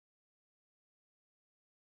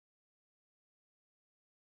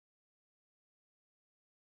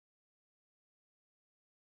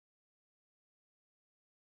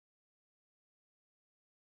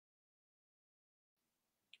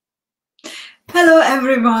Hello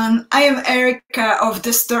everyone, I am Erika of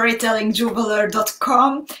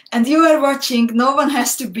thestorytellingjubiler.com and you are watching No One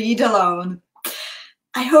Has to Bead Alone.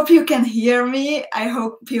 I hope you can hear me, I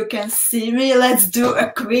hope you can see me. Let's do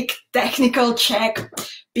a quick technical check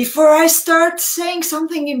before I start saying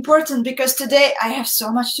something important, because today I have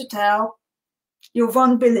so much to tell. You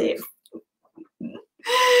won't believe.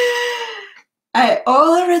 I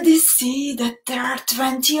already see that there are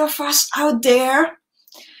 20 of us out there.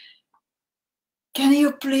 Can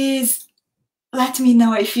you please let me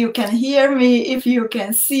know if you can hear me, if you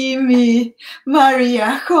can see me?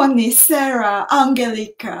 Maria, Honey, Sarah,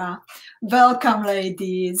 Angelica, welcome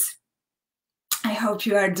ladies. I hope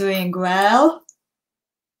you are doing well.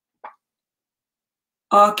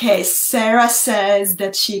 Okay, Sarah says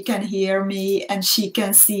that she can hear me and she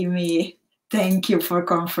can see me. Thank you for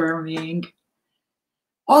confirming.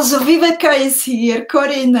 Also, Viveka is here,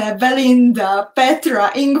 Corinne, Belinda,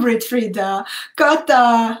 Petra, Ingrid, Frida,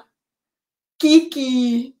 Kata,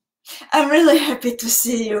 Kiki. I'm really happy to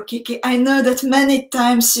see you, Kiki. I know that many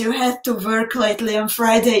times you had to work lately on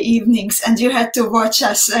Friday evenings and you had to watch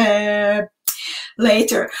us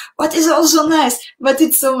later. What is also nice, but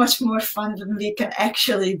it's so much more fun when we can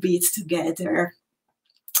actually bead together.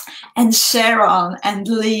 And Sharon, and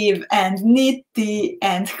Liv, and Niti,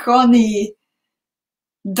 and Honey,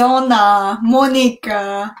 Donna,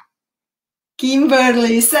 Monica,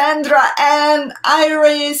 Kimberly, Sandra, Anne,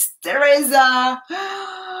 Iris, Teresa,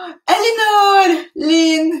 Eleanor,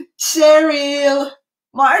 Lynn, Cheryl,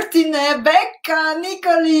 Martine, Becca,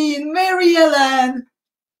 Nicolene, Mary Ellen.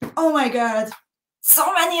 Oh my God,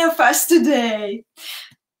 so many of us today.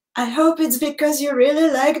 I hope it's because you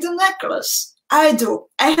really like the necklace. I do,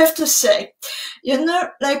 I have to say. You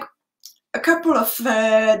know, like a couple of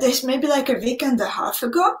days, maybe like a week and a half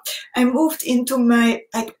ago, I moved into my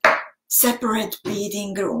separate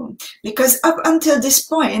beading room, because up until this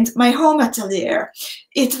point, my home atelier,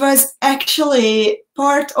 it was actually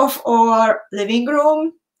part of our living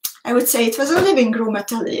room. I would say it was a living room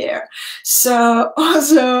atelier. So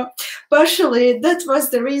also partially that was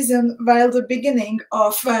the reason why the beginning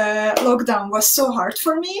of lockdown was so hard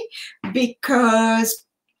for me, because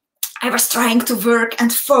I was trying to work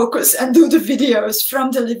and focus and do the videos from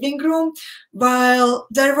the living room, while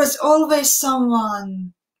there was always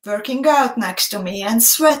someone working out next to me and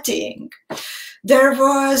sweating. There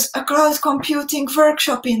was a cloud computing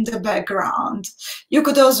workshop in the background. You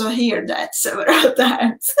could also hear that several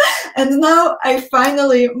times. And now I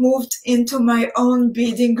finally moved into my own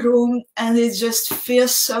beading room and it just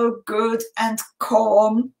feels so good and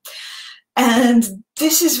calm. And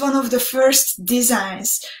this is one of the first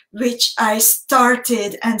designs which I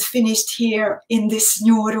started and finished here in this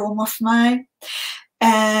new room of mine.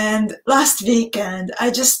 And last weekend,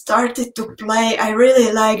 I just started to play. I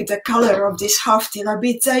really like the color of these half TILA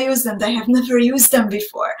beads I used, and I have never used them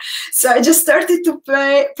before. So I just started to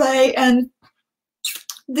play, and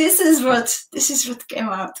this is what came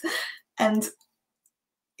out. And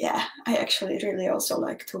yeah, I actually really also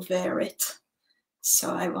like to wear it.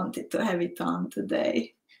 So I wanted to have it on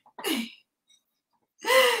today.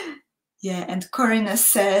 Yeah, and Corinna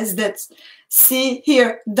says that, see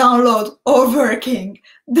here, download or working.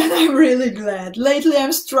 Then I'm really glad. Lately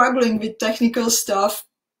I'm struggling with technical stuff.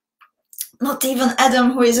 Not even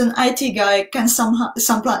Adam, who is an IT guy, can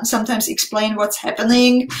sometimes explain what's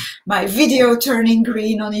happening. My video turning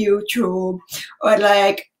green on YouTube. Or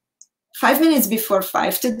like 5 minutes before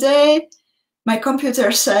 5 today, my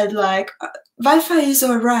computer said like, Wi-Fi is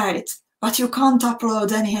alright, but you can't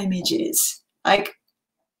upload any images. Like,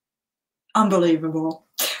 unbelievable.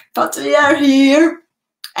 But we are here,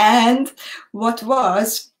 and what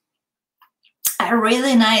was a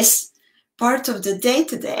really nice part of the day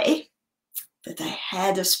today, that I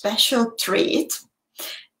had a special treat,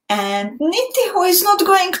 and Niti, who is not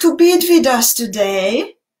going to bead with us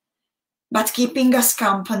today, but keeping us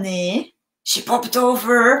company, she popped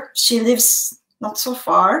over. She lives not so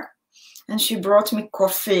far, and she brought me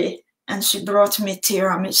coffee, and she brought me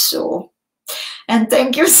tiramisu. And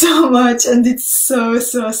thank you so much, and it's so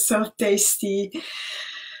tasty.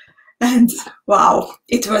 And wow,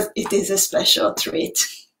 it is a special treat.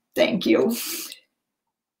 Thank you.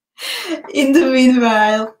 In the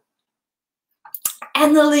meanwhile,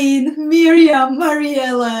 Anneline, Miriam,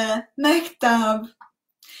 Mariella, Mektab,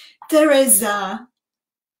 Teresa.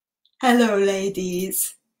 Hello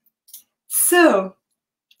ladies. So,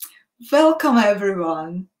 welcome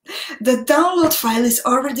everyone. The download file is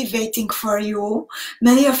already waiting for you.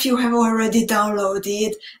 Many of you have already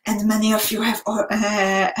downloaded, and many of you have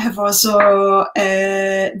also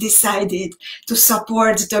decided to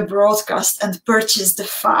support the broadcast and purchase the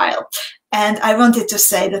file. And I wanted to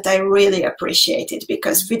say that I really appreciate it,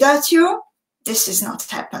 because without you, this is not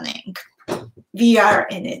happening. We are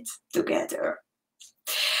in it together.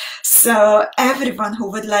 So everyone who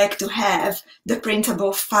would like to have the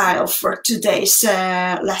printable file for today's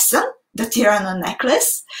lesson, the Tirana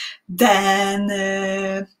necklace,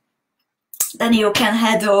 then you can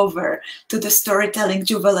head over to the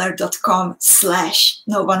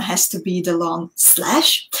storytellingjuveler.com/no-one-has-to-be-alone/,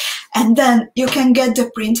 and then you can get the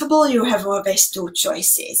printable. You have always two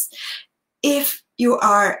choices. If you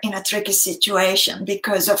are in a tricky situation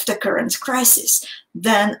because of the current crisis,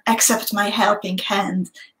 then accept my helping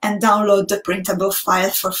hand and download the printable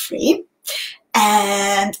file for free.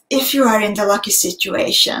 And if you are in the lucky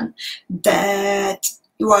situation that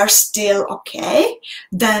you are still okay,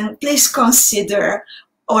 then please consider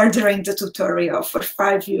ordering the tutorial for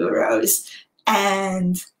 €5,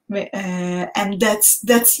 and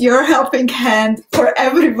that's your helping hand for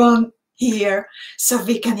everyone here, so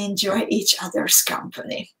we can enjoy each other's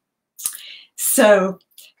company. So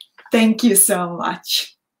thank you so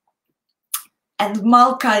much. And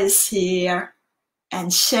Malka is here,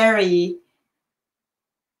 and Sherry.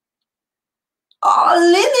 Oh,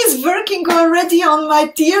 Lynn is working already on my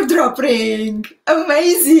teardrop ring.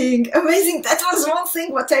 Amazing, amazing. That was one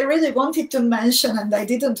thing what I really wanted to mention and I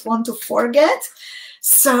didn't want to forget.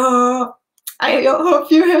 So I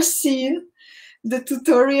hope you have seen the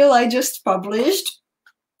tutorial I just published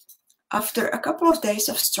after a couple of days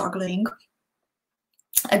of struggling.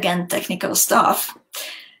 Again, technical stuff.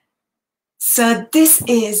 So this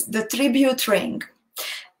is the tribute ring.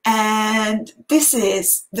 And this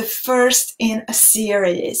is the first in a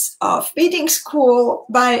series of Beading School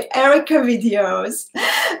by Erika videos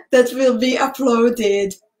that will be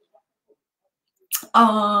uploaded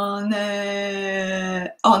on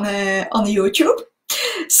YouTube.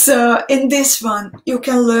 So in this one, you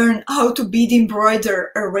can learn how to bead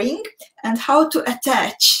embroider a ring and how to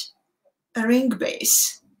attach a ring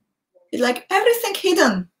base. It's like everything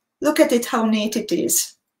hidden. Look at it, how neat it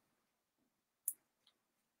is.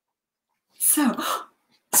 So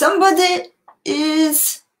somebody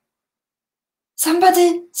has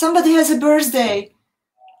a birthday.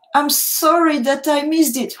 I'm sorry that I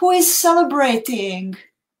missed it. Who is celebrating?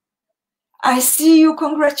 I see you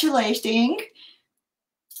congratulating.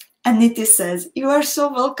 And Niti says, you are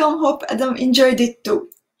so welcome. Hope Adam enjoyed it too.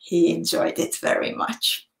 He enjoyed it very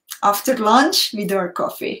much. After lunch with our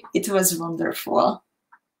coffee. It was wonderful.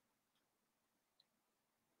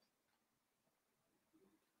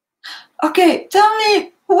 Okay, tell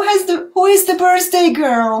me, who is the birthday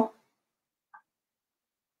girl?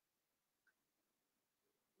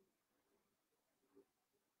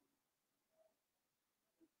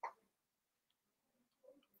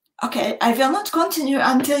 Okay, I will not continue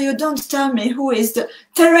until you don't tell me who is the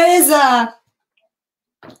Teresa.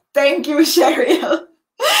 Thank you, Cheryl.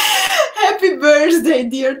 Happy birthday,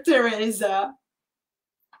 dear Teresa.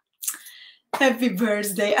 Happy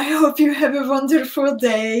birthday. I hope you have a wonderful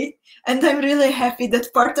day. And I'm really happy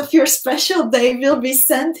that part of your special day will be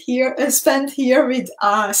spent here with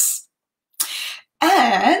us.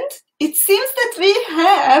 And it seems that we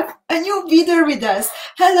have a new bidder with us.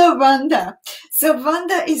 Hello, Wanda. So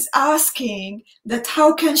Wanda is asking that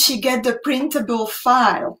how can she get the printable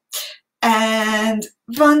file? And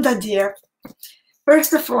Wanda, dear,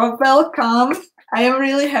 first of all, welcome. I am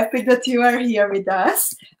really happy that you are here with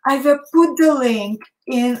us. I will put the link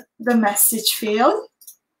in the message field.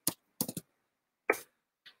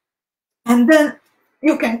 And then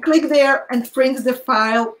you can click there and print the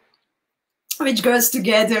file, which goes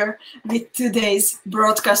together with today's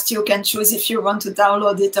broadcast. You can choose if you want to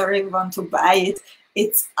download it or you want to buy it.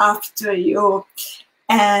 It's up to you.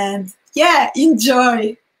 And yeah,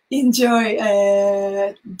 enjoy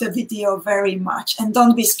the video very much. And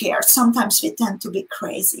don't be scared. Sometimes we tend to be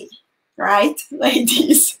crazy, right,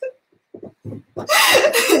 ladies?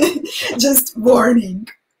 Just warning.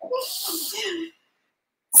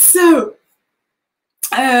 So,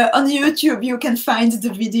 on YouTube, you can find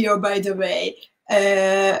the video, by the way,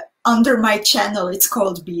 under my channel. It's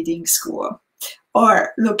called Beading School.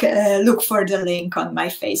 Or look for the link on my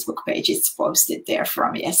Facebook page. It's posted there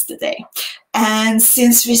from yesterday. And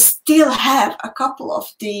since we still have a couple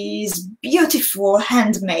of these beautiful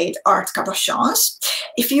handmade art cabochons,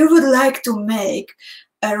 if you would like to make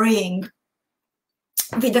a ring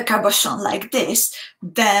with a cabochon like this,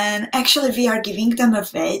 then actually we are giving them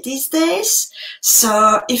away these days.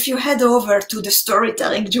 So if you head over to the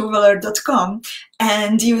storytellingjeweler.com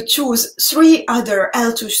and you choose 3 other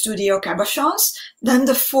L2 Studio cabochons, then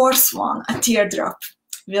the 4th one, a teardrop,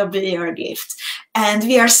 will be your gift. And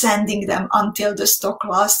we are sending them until the stock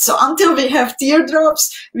lasts. So until we have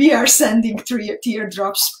teardrops, we are sending 3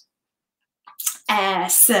 teardrops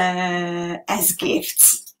as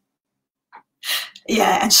gifts.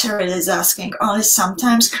 Yeah, and Cheryl is asking, only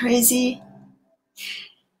sometimes crazy?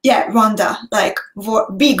 Yeah, Wanda, like,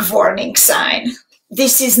 big warning sign.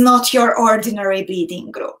 This is not your ordinary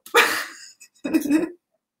beading group.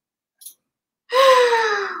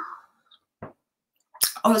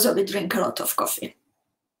 Also, we drink a lot of coffee.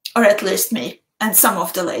 Or at least me, and some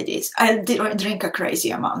of the ladies. I drink a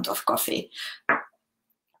crazy amount of coffee.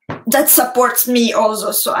 That supports me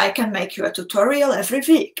also, so I can make you a tutorial every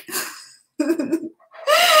week.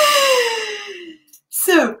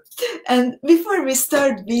 So, and before we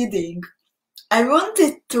start beading, I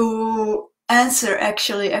wanted to answer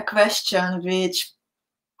actually a question which,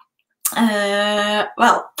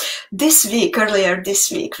 well, earlier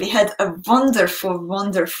this week, we had a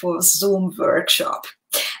wonderful Zoom workshop,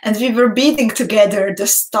 and we were beading together the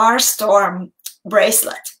Star Storm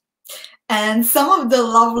bracelet. And some of the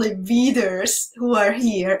lovely beaders who are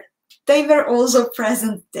here, they were also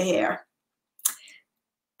present there.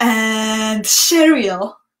 And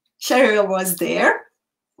Cheryl was there,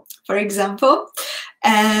 for example,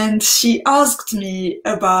 and she asked me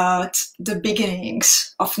about the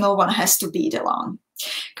beginnings of No One Has to Bead Alone,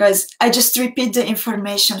 because I just repeat the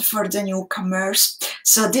information for the newcomers.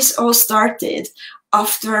 So this all started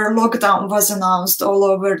after lockdown was announced all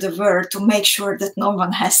over the world to make sure that no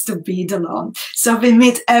one has to bead alone. So we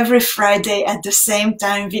meet every Friday at the same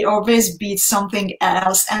time. We always bead something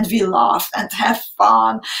else and we laugh and have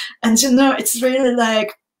fun. And you know, it's really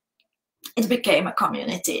like, it became a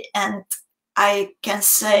community. And I can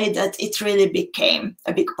say that it really became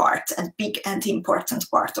a big part, a big and important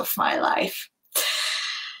part of my life.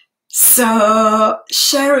 So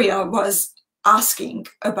Sharia was asking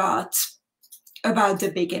about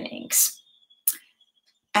the beginnings.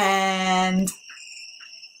 And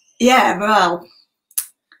yeah, well,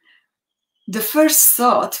 the first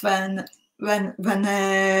thought when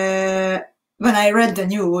I read the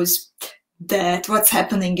news that what's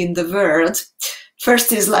happening in the world,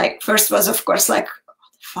 first was of course like,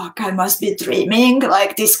 fuck, I must be dreaming,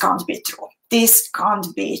 like this can't be true. This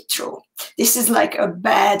can't be true. This is like a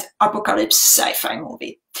bad apocalypse sci-fi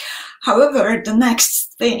movie. However, the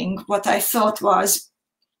next thing, what I thought was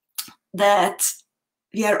that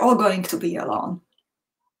we are all going to be alone.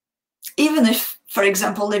 Even if, for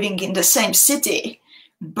example, living in the same city,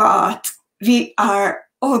 but we are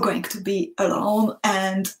all going to be alone,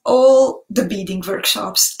 and all the beading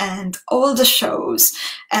workshops and all the shows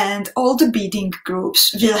and all the beading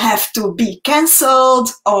groups will have to be cancelled,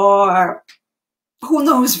 or who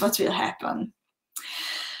knows what will happen.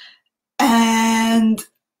 And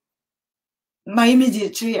my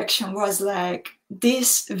immediate reaction was like,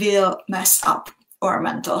 this will mess up our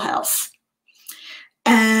mental health.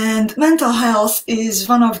 And mental health is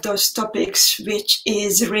one of those topics which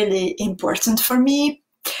is really important for me.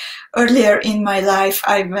 Earlier in my life,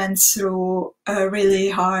 I went through a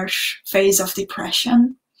really harsh phase of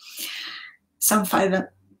depression.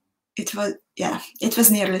 It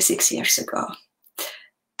was nearly 6 years ago.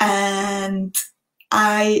 And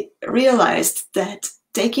I realized that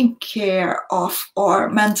taking care of our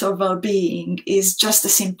mental well-being is just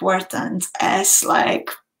as important as like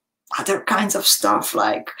other kinds of stuff,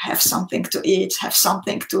 like have something to eat, have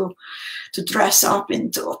something to dress up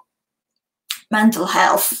into. Mental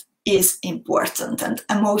health is important and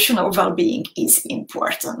emotional well-being is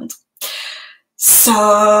important.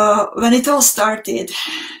 So when it all started,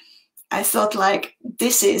 I thought like,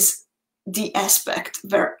 this is the aspect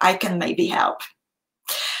where I can maybe help.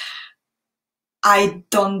 I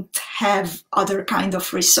don't have other kind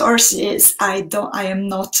of resources. I am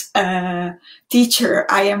not a teacher.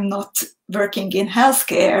 I am not working in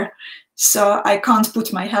healthcare. So I can't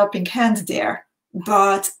put my helping hand there.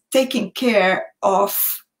 But taking care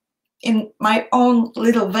of, in my own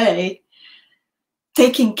little way,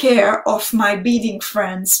 taking care of my beading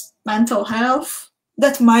friends' mental health,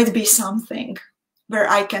 that might be something where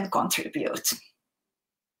I can contribute.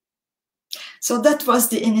 So that was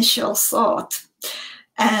the initial thought.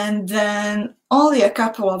 And then only a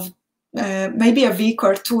couple of, maybe a week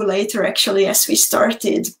or two later, actually, as we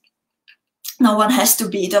started, No One Has to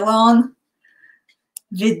Bead Alone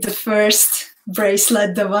with the first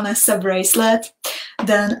bracelet, the Vanessa bracelet,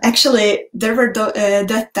 Then actually there were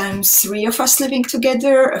that time 3 of us living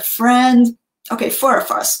together, a friend, okay, 4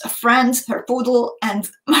 of us, a friend, her poodle, and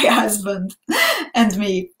my husband and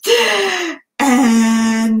me.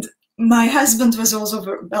 And my husband was also,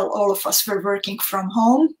 well, all of us were working from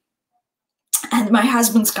home. And my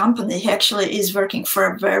husband's company, he actually is working for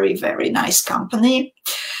a very, very nice company.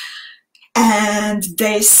 And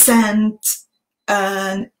they sent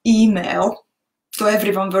an email to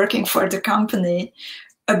everyone working for the company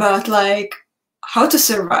about like how to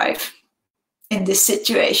survive in this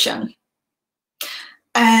situation.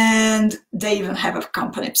 And they even have a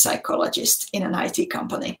company psychologist in an IT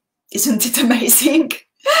company. Isn't it amazing?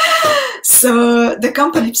 So the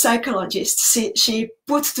company psychologist, she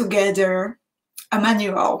put together a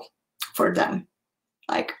manual for them,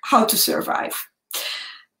 like how to survive.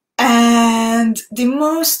 And the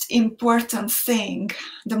most important thing,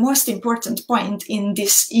 the most important point in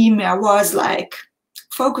this email was like,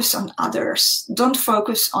 focus on others. Don't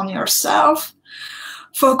focus on yourself.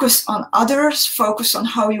 Focus on others. Focus on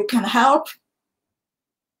how you can help.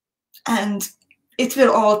 And it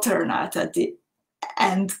will all turn out at the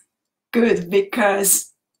end good,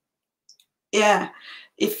 because, yeah,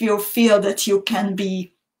 if you feel that you can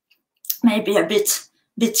be maybe a bit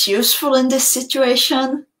useful in this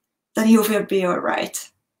situation, then you will be all right.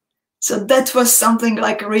 So that was something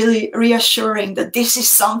like really reassuring that this is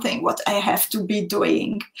something what I have to be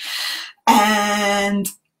doing. And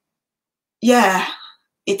yeah,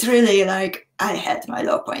 it really, like, I had my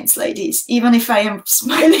low points, ladies. Even if I am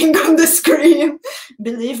smiling on the screen,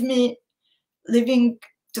 believe me, living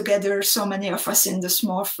together, so many of us in the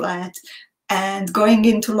small flat, and going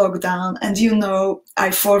into lockdown, and you know,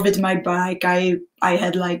 I fell with my bike. I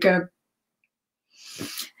had like an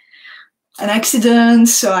accident,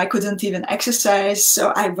 so I couldn't even exercise,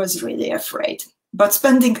 so I was really afraid. But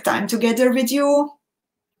spending time together with you,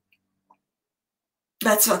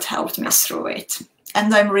 that's what helped me through it.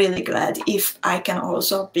 And I'm really glad if I can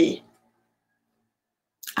also be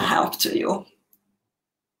a help to you.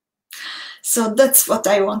 So that's what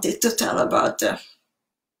I wanted to tell about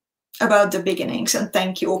the beginnings, and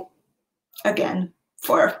thank you again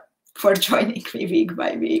for joining me week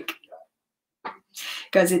by week,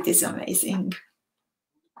 because it is amazing.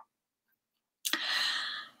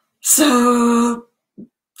 So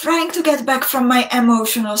trying to get back from my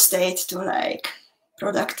emotional state to like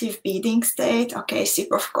productive beading state. Okay,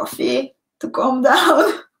 sip of coffee to calm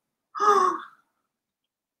down.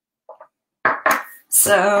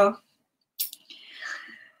 So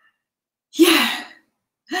yeah.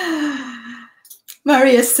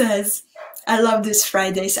 Maria says, I love these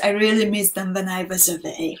Fridays. I really missed them when I was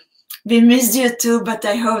away. We missed you too, but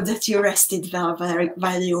I hope that you rested well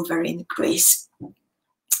while you were in Greece.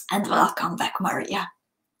 And welcome back, Maria.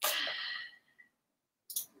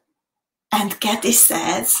 And Katy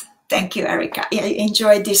says, thank you, Erika. I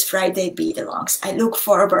enjoyed this Friday bead-alongs. I look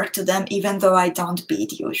forward to them even though I don't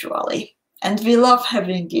bead usually. And we love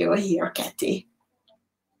having you here, Katy.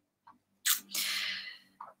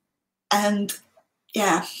 And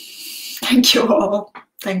yeah, thank you all.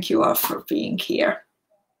 Thank you all for being here.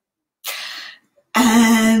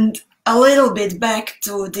 And a little bit back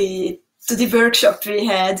to the workshop we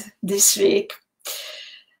had this week.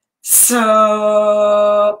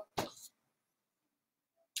 So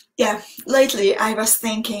yeah, lately I was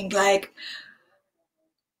thinking like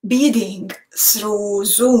beading through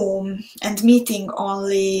Zoom and meeting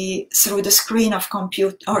only through the screen of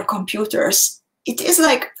computers. It is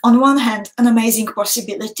like, on one hand, an amazing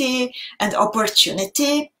possibility and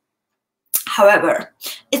opportunity. However,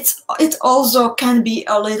 it also can be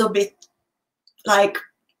a little bit like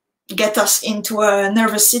get us into a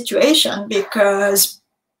nervous situation because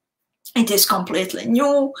it is completely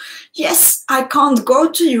new. Yes, I can't go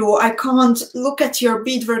to you. I can't look at your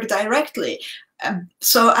beadwork directly.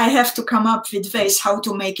 So I have to come up with ways how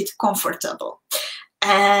to make it comfortable.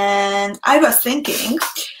 And I was thinking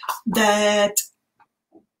that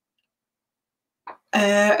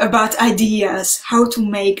about ideas how to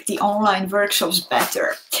make the online workshops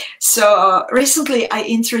better. So recently I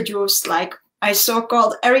introduced like my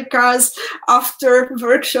so-called Erika's after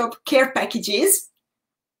workshop care packages,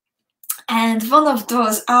 and one of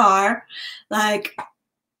those are like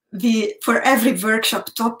for every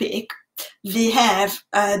workshop topic we have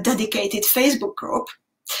a dedicated Facebook group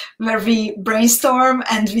where we brainstorm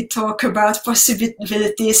and we talk about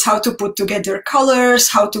possibilities, how to put together colors,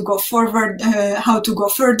 how to go forward, how to go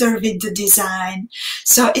further with the design.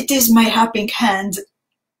 So it is my helping hand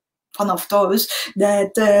one of those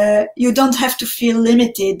that you don't have to feel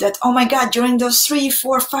limited, that, oh my God, during those 3,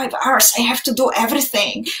 4, 5 hours, I have to do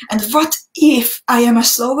everything. And what if I am a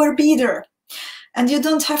slower beader? And you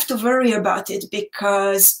don't have to worry about it,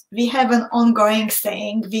 because we have an ongoing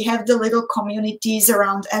thing. We have the little communities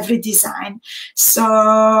around every design.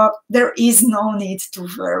 So there is no need to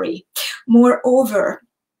worry. Moreover,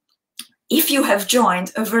 if you have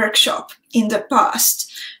joined a workshop in the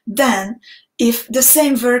past, then if the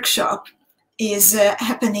same workshop is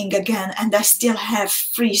happening again and I still have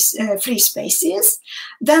free spaces,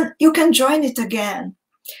 then you can join it again.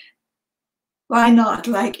 Why not?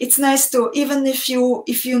 Like, it's nice to, even if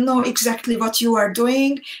you know exactly what you are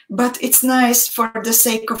doing, but it's nice for the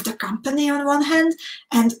sake of the company on one hand,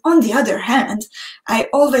 and on the other hand, I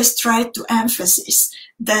always try to emphasize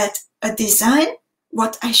that a design,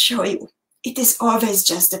 what I show you, it is always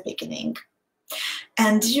just the beginning,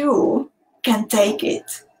 and you can take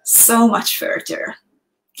it so much further.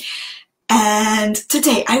 And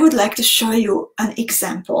today I would like to show you an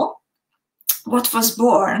example what was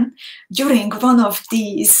born during one of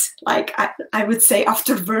these, like I would say,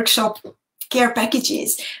 after workshop care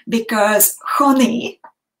packages, because Honey,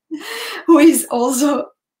 who is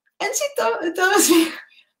also, and she tells me,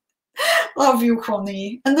 love you,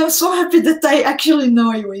 Honey, and I'm so happy that I actually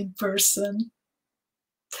know you in person.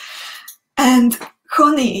 And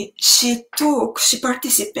Honey, she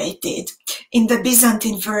participated in the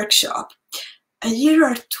Byzantine workshop a year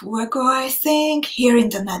or 2 ago, I think, here in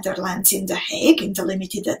the Netherlands, in The Hague, in the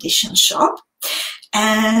limited edition shop.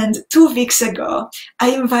 And 2 weeks ago, I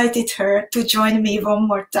invited her to join me one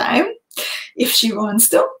more time, if she wants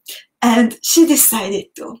to, and she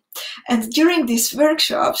decided to. And during these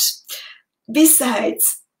workshops,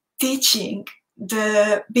 besides teaching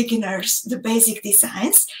the beginners the basic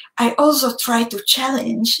designs, I also try to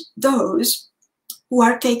challenge those who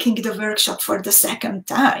are taking the workshop for the 2nd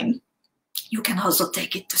time. You can also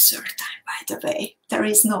take it the 3rd time, by the way. There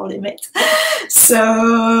is no limit.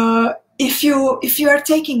 So if you are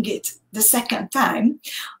taking it the 2nd time,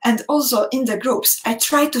 and also in the groups, I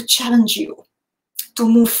try to challenge you to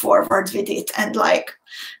move forward with it, and like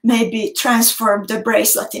maybe transform the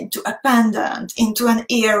bracelet into a pendant, into an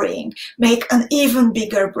earring, make an even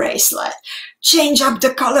bigger bracelet, change up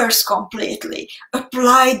the colors completely,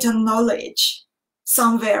 apply the knowledge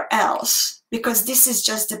somewhere else, because this is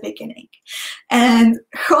just the beginning. And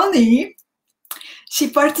Honey, she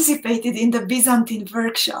participated in the Byzantine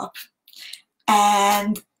workshop,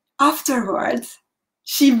 and afterwards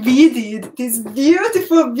she beaded this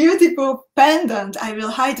beautiful, beautiful pendant. I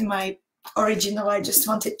will hide my original, I just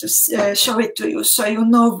wanted to show it to you so you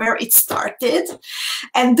know where it started.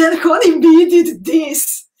 And then Honey beaded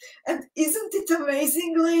this, and isn't it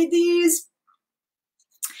amazing, ladies?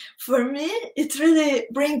 For me, it really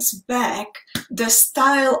brings back the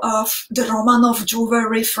style of the Romanov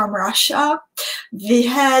jewelry from Russia. We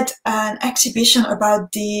had an exhibition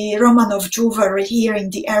about the Romanov jewelry here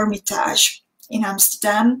in the Hermitage in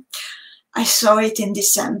Amsterdam. I saw it in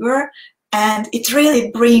December, and it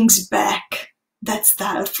really brings back that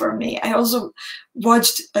style for me. I also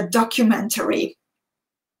watched a documentary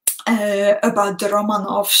about the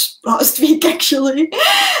Romanovs last week, actually,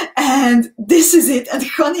 and this is it. And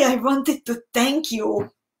Honey, I wanted to thank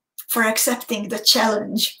you for accepting the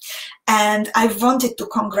challenge, and I wanted to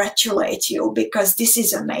congratulate you, because this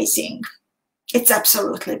is amazing. It's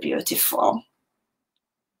absolutely beautiful.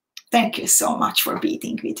 Thank you so much for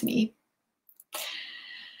beading with me.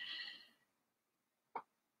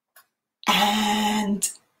 And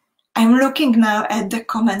I'm looking now at the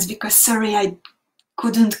comments, because sorry, I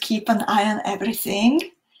couldn't keep an eye on everything.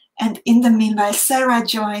 And in the meanwhile, Sarah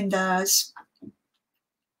joined us.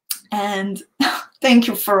 And thank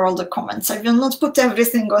you for all the comments. I will not put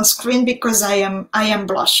everything on screen because I am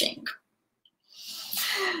blushing.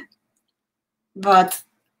 But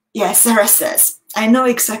yeah, Sarah says, I know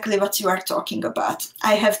exactly what you are talking about.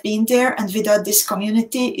 I have been there, and without this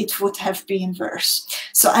community, it would have been worse.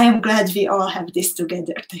 So I am glad we all have this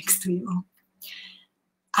together, thanks to you.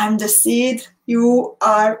 I'm the seed, you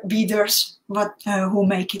are beaders who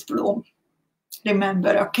make it bloom.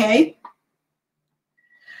 Remember, okay?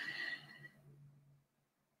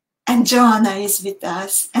 And Joanna is with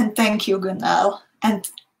us, and thank you, Gunnar, and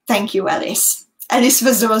thank you, Alice. Alice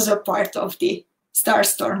was also part of the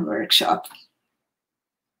Starstorm workshop.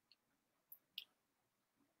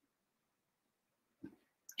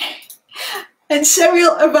 And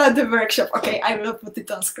Cheryl about the workshop. Okay, I will put it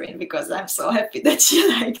on screen because I'm so happy that she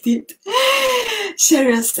liked it.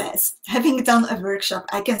 Cheryl says, having done a workshop,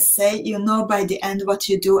 I can say you know by the end what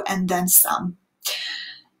you do and then some.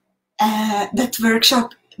 That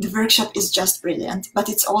workshop The workshop is just brilliant, but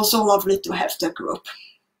it's also lovely to have the group.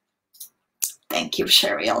 Thank you,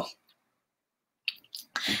 Cheryl.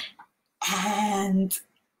 And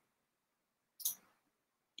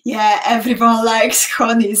yeah, everyone likes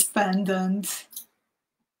Honey's pendant.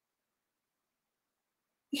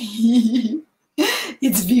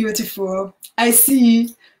 It's beautiful. I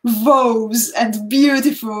see wows and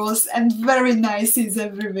beautifuls and very nices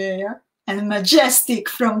everywhere. And majestic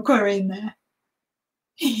from Corinne.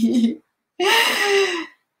 Lynn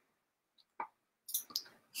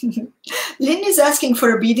is asking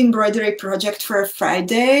for a bead embroidery project for a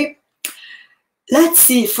Friday. Let's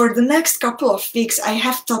see, for the next couple of weeks, I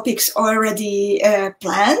have topics already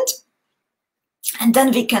planned. And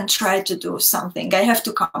then we can try to do something. I have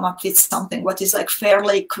to come up with something what is like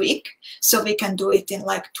fairly quick, so we can do it in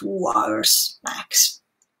like 2 hours max.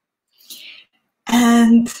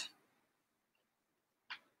 And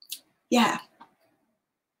yeah.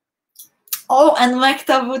 Oh, and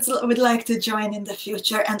𝐊�H𝐋𝐈 would like to join in the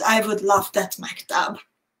future, and I would love that, 𝐊𝐋𝐈.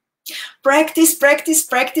 Practice, practice,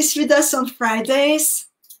 practice with us on Fridays,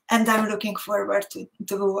 and I'm looking forward to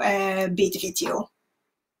bead with you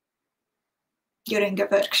during a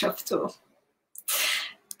workshop too.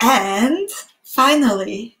 And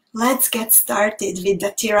finally, let's get started with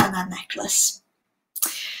the Tirana necklace.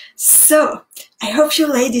 So, I hope you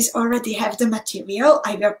ladies already have the material.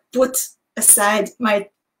 I will put aside my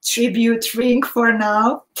tribute ring for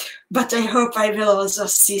now, but I hope I will also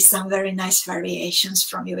see some very nice variations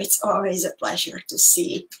from you. It's always a pleasure to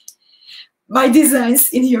see my designs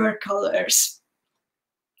in your colors.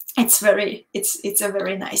 It's a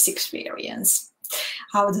very nice experience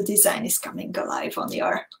how the design is coming alive on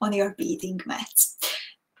your beading mats.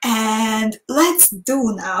 And let's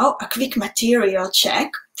do now a quick material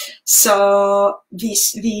check, so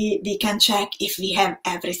we can check if we have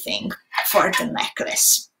everything for the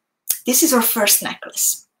necklace. This is our first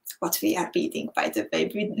necklace, what we are beading, by the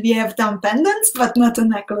way. We have done pendants, but not a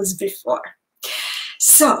necklace before.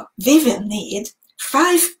 So we will need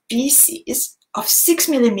 5 pieces of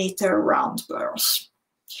 6mm round pearls.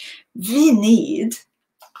 We need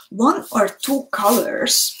 1 or 2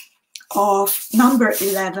 colors of number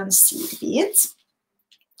 11 seed beads,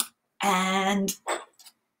 and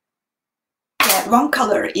yeah, 1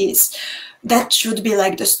 color is, that should be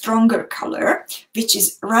like the stronger color, which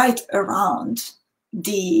is right around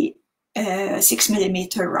the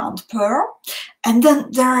 6mm round pearl, and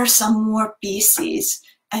then there are some more pieces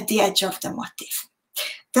at the edge of the motif.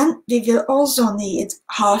 Then we will also need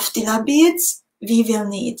half TILA beads, we will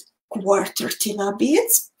need quarter TILA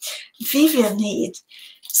beads, we will need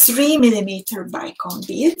 3mm BICONE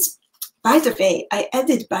beads. By the way, I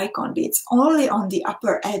added BICONE beads only on the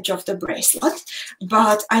upper edge of the bracelet,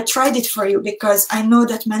 but I tried it for you because I know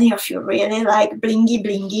that many of you really like blingy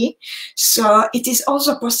blingy. So it is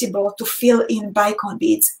also possible to fill in BICONE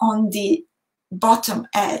beads on the bottom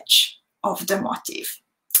edge of the motif.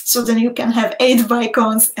 So then you can have 8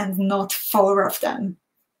 BICONEs and not 4 of them.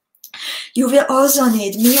 You will also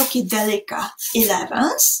need MIYUKI DELICA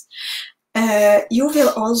 11s. You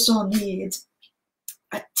will also need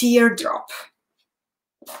a teardrop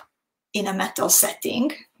in a metal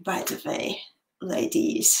setting. By the way,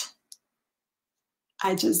 ladies,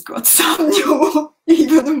 I just got some new,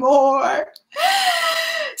 even more.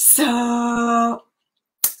 So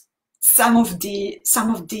some of the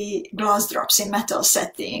glass drops in metal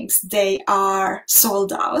settings, they are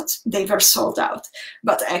sold out. They were sold out,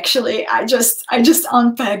 but actually I just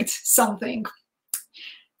unpacked some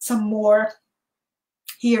more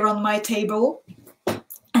here on my table,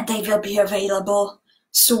 and they will be available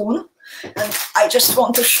soon. And I just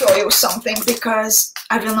want to show you something, because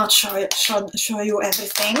I will not show you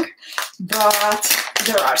everything, but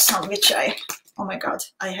there are some which oh my god,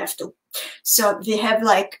 I have to. So we have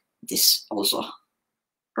like this also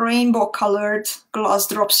rainbow colored glass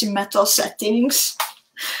drops in metal settings.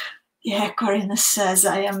 Yeah, Corinne says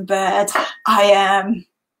I am bad. I am.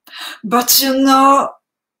 But you know,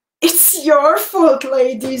 it's your fault,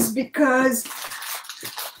 ladies, because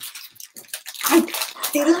I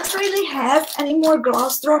didn't really have any more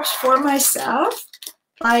glass drops for myself.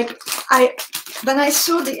 Like, when I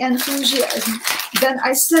saw the enthusiasm, then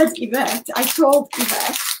I said Yvette, I told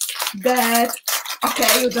Yvette that,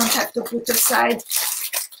 okay, you don't have to put aside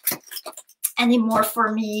any more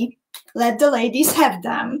for me. Let the ladies have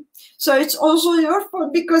them. So it's also your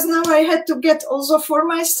fault, because now I had to get also for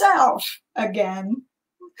myself again.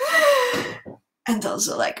 And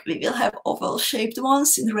also, like, we will have oval shaped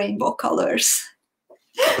ones in rainbow colors,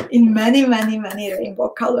 in many rainbow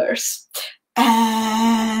colors.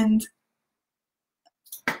 And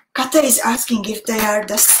Kata is asking if they are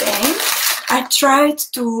the same. I tried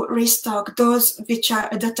to restock those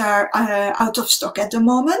that are out of stock at the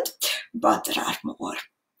moment, but there are more,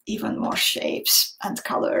 even more shapes and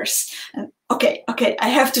colors. And okay, I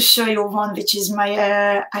have to show you one which is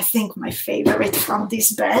my, I think my favorite from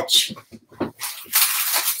this batch.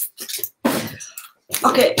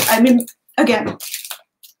 Okay, I mean, again,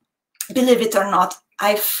 believe it or not,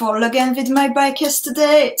 I fall again with my bike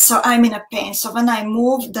yesterday, so I'm in a pain. So when I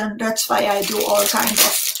move, then that's why I do all kinds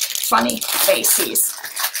of funny faces.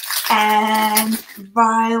 And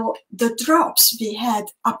while the drops we had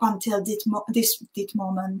up until this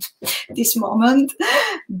moment,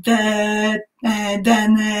 then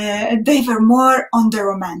they were more on the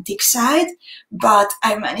romantic side, but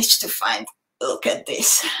I managed to find, look at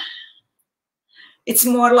this. It's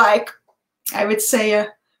more like, I would say,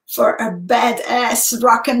 for a badass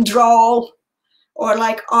rock and roll or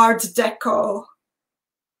like Art Deco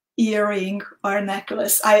earring or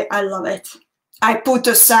necklace. I love it. I put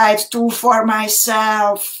aside 2 for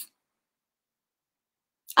myself.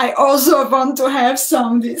 I also want to have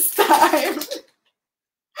some this time.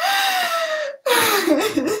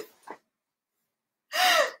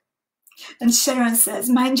 And Sharon says,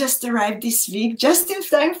 mine just arrived this week, just in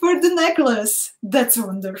time for the necklace. That's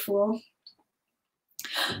wonderful.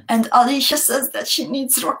 And Alicia says that she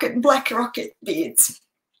needs black rocket beads.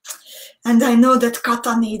 And I know that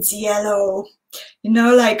Kata needs yellow. You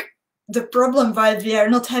know, like the problem why we are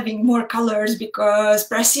not having more colors, because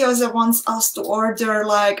Preciosa wants us to order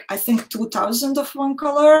like, I think 2,000 of one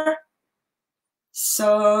color.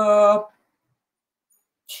 So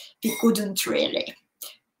we couldn't really.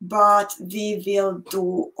 But we will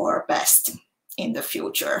do our best in the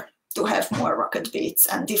future to have more rocket beads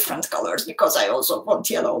and different colors, because I also want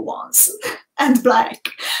yellow ones and black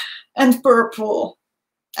and purple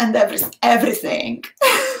and everything.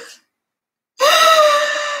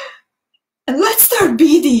 And let's start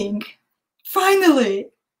beading. Finally,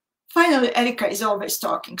 Erika is always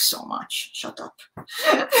talking so much. Shut up.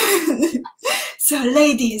 So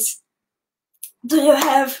ladies, do you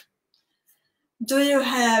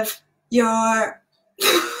have your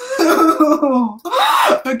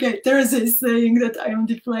okay, Teresa is saying that I am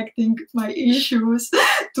deflecting my issues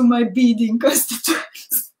to my beading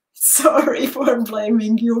constituents. Sorry for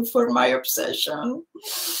blaming you for my obsession.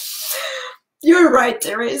 You're right,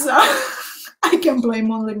 Teresa. I can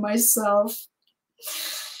blame only myself.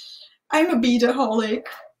 I'm a beadaholic.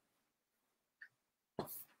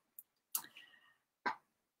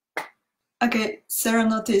 Okay, Sarah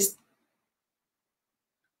noticed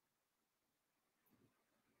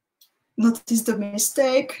the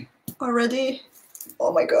mistake already.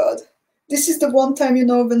 Oh my god. This is the one time, you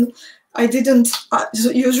know, when I didn't,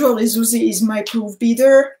 usually Zuzi is my proof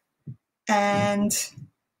beader, and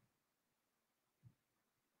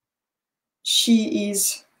she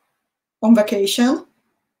is on vacation.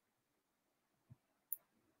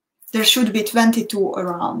 There should be 22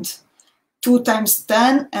 around. 2 times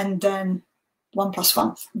 10 and then 1 plus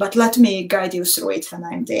 1. But let me guide you through it when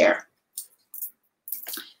I'm there.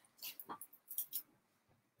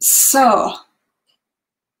 So,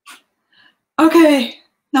 okay,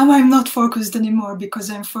 now I'm not focused anymore because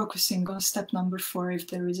I'm focusing on step number 4 if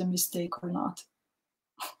there is a mistake or not.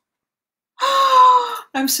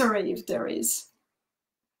 I'm sorry if there is.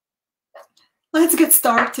 Let's get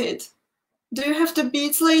started. Do you have the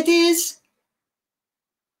beads, ladies?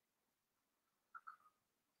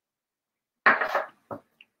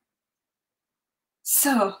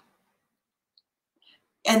 So,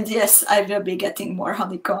 and yes, I will be getting more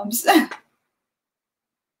honeycombs.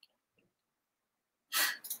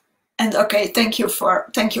 And okay, thank you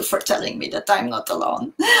for telling me that I'm not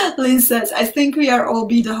alone. Lynn says, I think we are all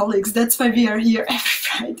beadaholics. That's why we are here every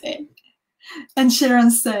Friday. And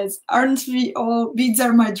Sharon says, aren't we all? Beads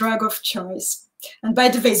are my drug of choice. And by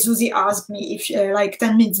the way, Zuzi asked me if like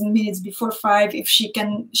 10 minutes before 5 if she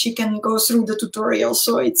can go through the tutorial.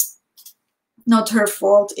 So it's not her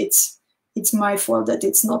fault. It's my fault that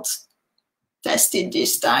it's not tested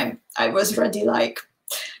this time. I was ready like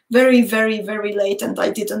very, very, very late, and I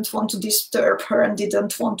didn't want to disturb her and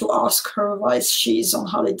didn't want to ask her why she's on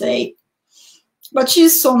holiday. But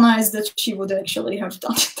she's so nice that she would actually have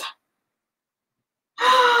done it.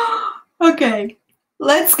 Okay,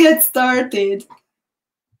 let's get started.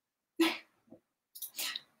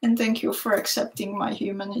 And thank you for accepting my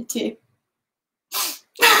humanity.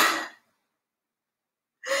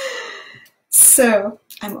 So,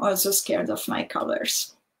 I'm also scared of my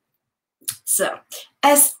colors. So,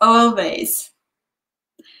 as always,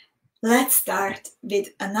 let's start with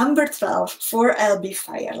a number 12 4LB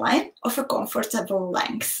FIRELINE of a comfortable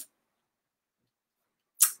length.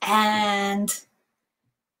 and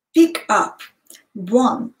pick up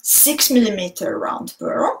one 6mm round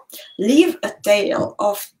pearl, leave a tail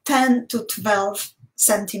of 10 to 12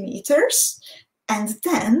 centimeters, and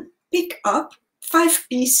then pick up 5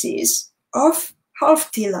 pieces of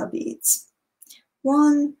half TILA beads.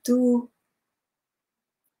 1, 2,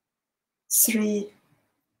 3,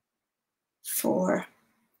 4,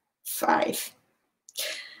 5.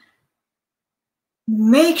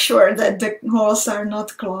 Make sure that the holes are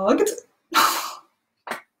not clogged.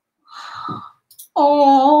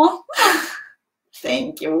 Oh,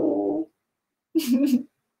 thank you.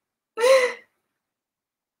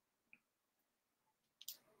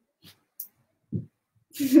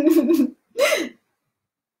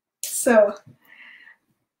 So,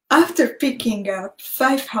 after picking up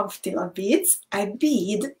 5 half TILA beads, I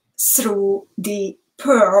bead through the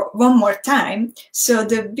pearl one more time, so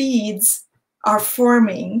the beads are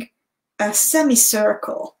forming a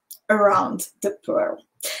semicircle around the pearl.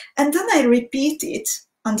 And then I repeat it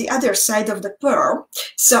on the other side of the pearl.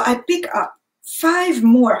 So I pick up 5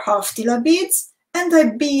 more half TILA beads and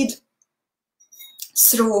I bead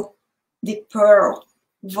through the pearl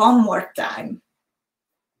one more time.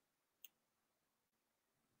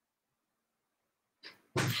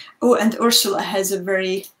 Oh, and Ursula has a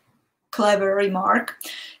very clever remark.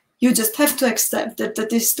 You just have to accept that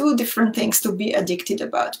that is 2 different things to be addicted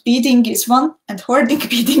about. Beading is one and hoarding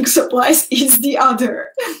beading supplies is the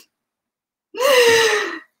other.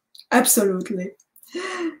 Absolutely.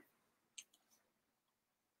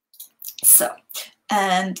 So,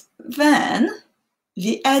 and then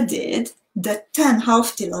we added the 10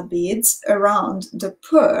 half TILA beads around the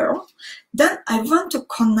pearl. Then I want to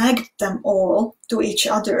connect them all to each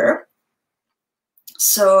other.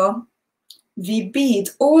 So we bead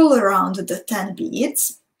all around the 10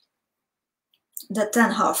 beads, the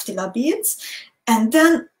 10 half TILA beads, and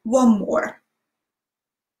then one more.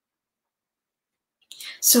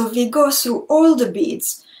 So we go through all the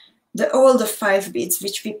beads, all the 5 beads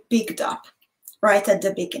which we picked up right at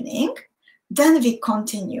the beginning. Then we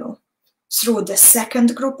continue through the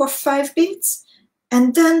second group of 5 beads,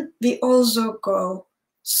 and then we also go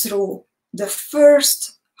through the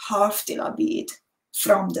first half TILA bead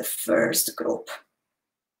from the first group.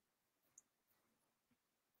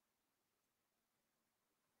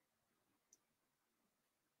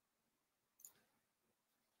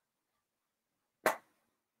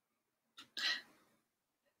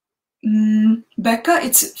 Becca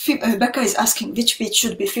is asking which bead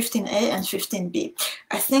should be 15A and 15B.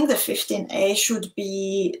 I think the 15A should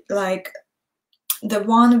be like the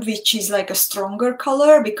one which is like a stronger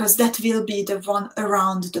color, because that will be the one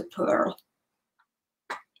around the pearl.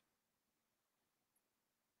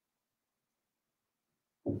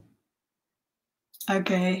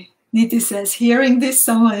 Okay, Niti says, hearing this,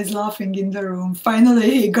 someone is laughing in the room.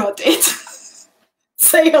 Finally, he got it.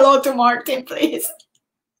 Say hello to Martin, please.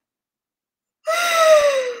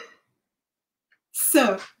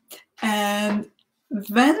 So, and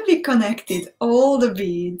when we connected all the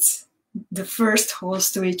beads, the first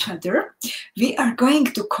holes to each other, we are going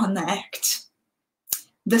to connect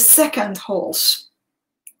the second holes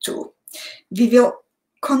too. We will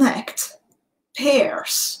connect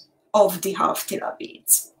pairs of the half TILA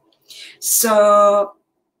beads. So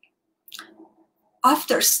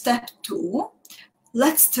after step 2,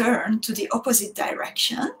 let's turn to the opposite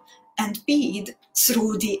direction and bead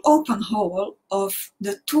through the open hole of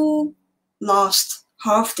the 2 last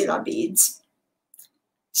half TILA beads.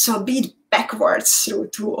 So bead backwards through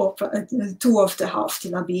 2 of the half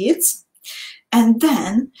TILA beads, and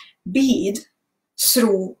then bead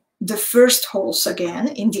through the first holes again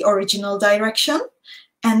in the original direction,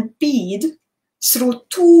 and bead through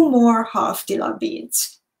 2 more half TILA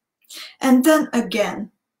beads. And then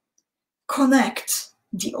again, connect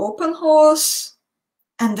the open holes,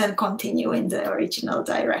 and then continue in the original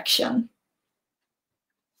direction.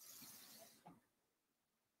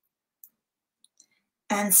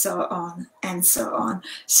 And so on, and so on.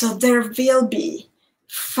 So there will be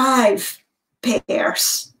 5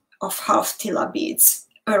 pairs of half TILA beads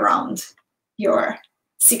around your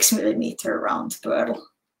 6mm round pearl.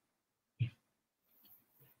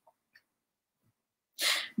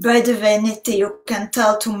 By the way, Niti, you can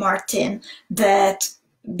tell to Martin that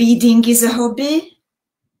beading is a hobby,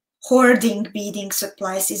 hoarding beading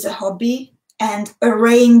supplies is a hobby, and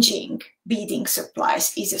arranging beading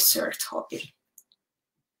supplies is a third hobby.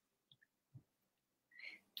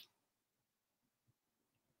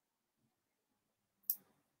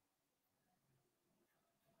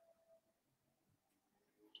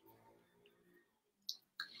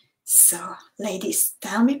 So, ladies,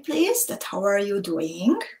 tell me please that how are you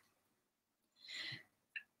doing?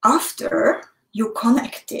 After you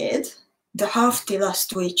connected the half tilas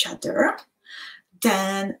to each other,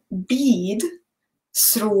 then bead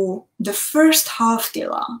through the first half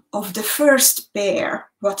tila of the first pair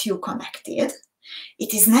what you connected.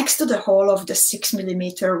 It is next to the hole of the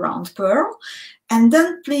 6mm round pearl, and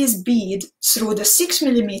then please bead through the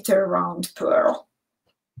 6mm round pearl.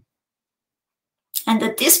 And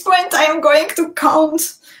at this point, I am going to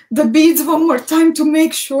count the beads one more time to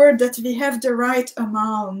make sure that we have the right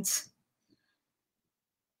amount.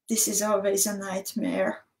 This is always a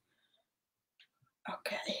nightmare.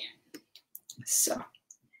 Okay, so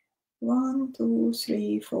 1, 2,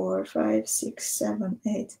 3, 4, 5, 6, 7,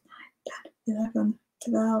 8, 9, 10, 11,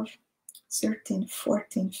 12, 13,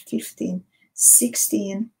 14, 15,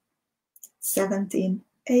 16, 17,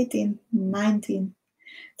 18, 19,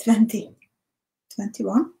 20,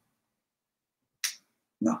 21.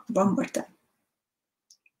 No, one more time.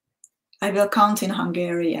 I will count in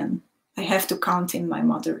Hungarian. I have to count in my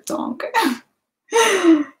mother tongue.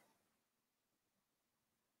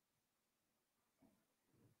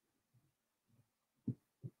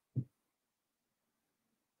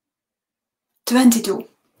 22.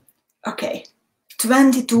 Okay,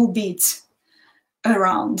 22 beads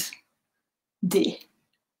around the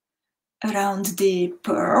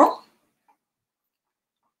pearl.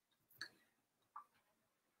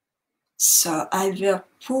 So I will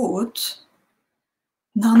put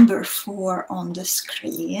number 4 on the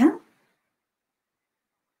screen.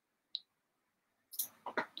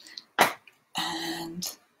 And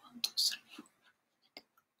 1, 2, 3, 4, 5,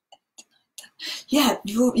 6, 7, 8, 9, 10. Yeah,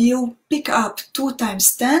 you pick up 2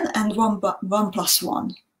 times 10 and 1 plus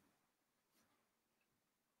 1.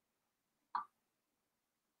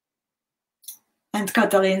 And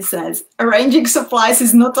Katalin says, arranging supplies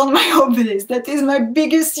is not on my hobby list. That is my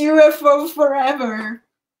biggest UFO forever.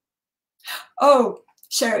 Oh,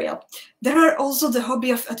 Cheryl, there are also the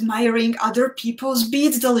hobby of admiring other people's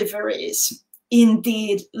bead deliveries.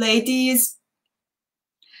 Indeed, ladies,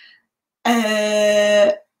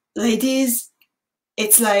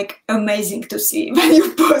 it's like amazing to see when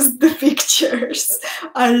you post the pictures.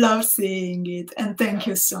 I love seeing it, and thank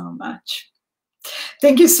you so much.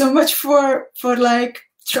 Thank you so much for like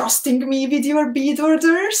trusting me with your bead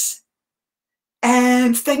orders.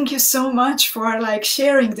 And thank you so much for like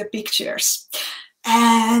sharing the pictures.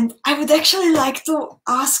 And I would actually like to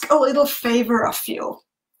ask a little favor of you.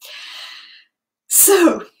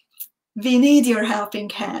 So, we need your helping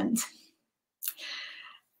hand.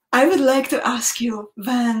 I would like to ask you,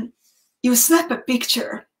 when you snap a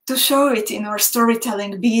picture to show it in our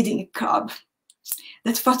storytelling beading club,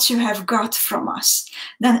 that's what you have got from us.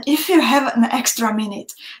 Then if you have an extra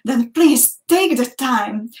minute, then please take the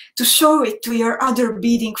time to show it to your other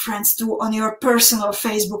beading friends too on your personal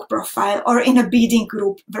Facebook profile or in a beading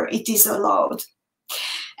group where it is allowed.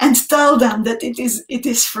 And tell them that it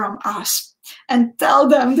is from us. And tell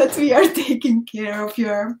them that we are taking care of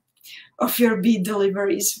your bead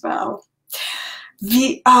deliveries well.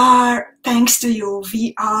 We are, thanks to you,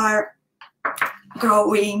 we are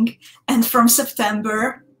growing, and from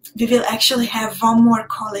September we will actually have one more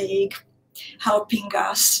colleague helping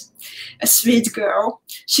us, a sweet girl.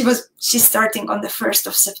 She's starting on the 1st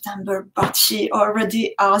of September, but she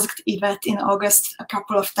already asked Yvette in August a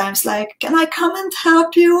couple of times, like, can I come and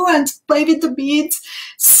help you and play with the beads?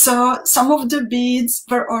 So some of the beads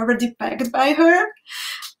were already packed by her,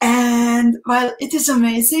 and while it is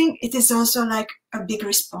amazing, it is also like a big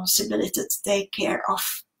responsibility to take care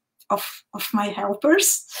of my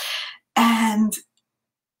helpers. And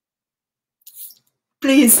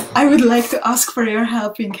please, I would like to ask for your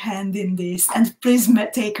helping hand in this, and please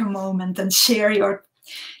take a moment and share your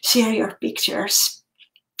pictures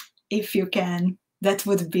if you can. That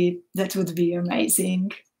would be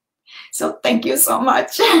amazing. So thank you so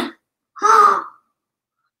much.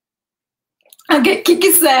 Okay,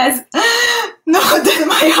 Kiki says, no, then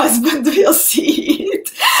my husband will see it.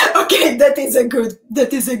 Okay, that is a good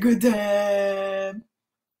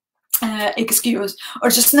excuse. Or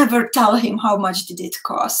just never tell him how much did it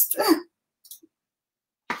cost.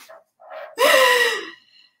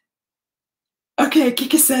 Okay,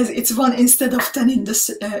 Kiki says it's 1 instead of 10 in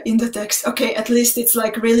the text. Okay, at least it's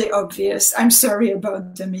like really obvious. I'm sorry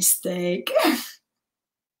about the mistake.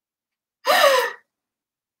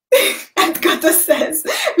 And Kata says,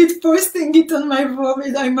 with posting it on my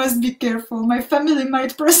vomit, I must be careful. My family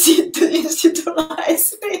might proceed to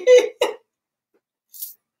institutionalize me.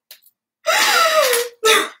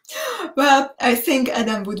 Well, I think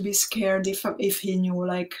Adam would be scared if he knew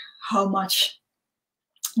like how much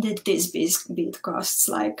that this bead costs.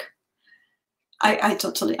 Like, I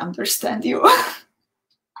totally understand you.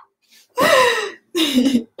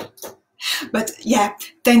 But yeah,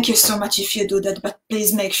 thank you so much if you do that. But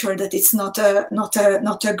please make sure that it's not a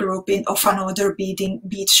grouping of another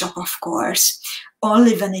bead shop, of course.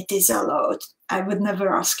 Only when it is allowed. I would never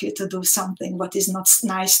ask you to do something what is not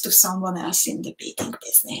nice to someone else in the beading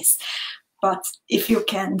business. But if you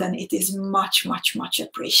can, then it is much, much, much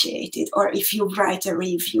appreciated. Or if you write a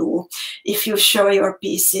review, if you show your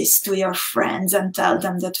pieces to your friends and tell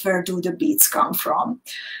them that where do the beads come from,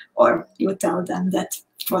 or you tell them that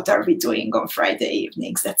what are we doing on Friday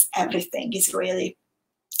evenings, that's everything is really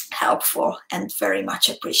helpful and very much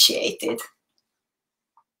appreciated.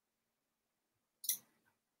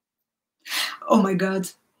 Oh my God,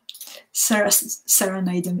 Sarah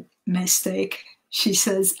made a mistake. She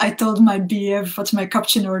says, I told my BF what my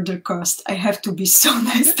caption order cost. I have to be so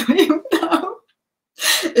nice to him now.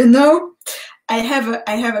 You know, I have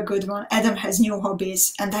a good one. Adam has new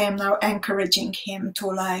hobbies, and I am now encouraging him to,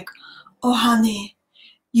 like, oh honey,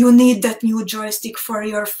 you need that new joystick for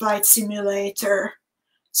your flight simulator.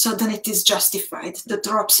 So then it is justified. The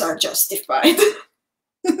drops are justified.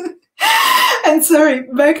 And sorry,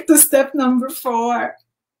 back to step number 4.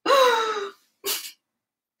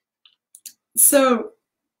 So,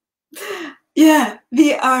 yeah,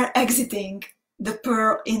 we are exiting the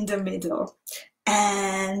pearl in the middle.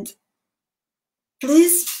 And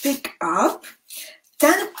please pick up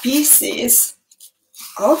 10 pieces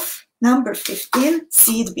of number 15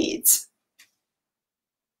 seed beads.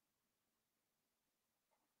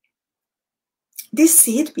 These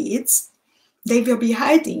seed beads, they will be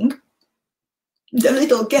hiding the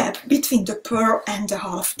little gap between the pearl and the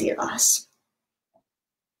half tilas.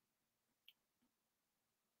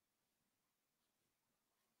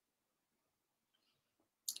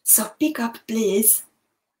 So pick up, please,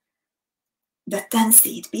 the 10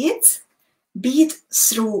 seed beads, bead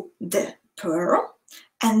through the pearl,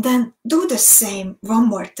 and then do the same one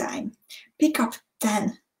more time. Pick up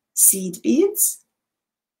 10 seed beads,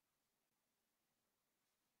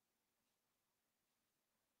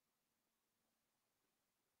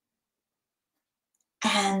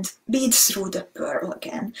 and bead through the pearl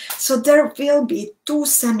again. So there will be 2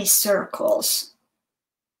 semicircles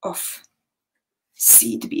of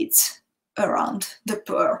seed beads around the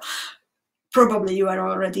pearl. Probably you are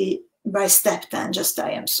already by step 10, just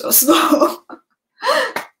I am so slow.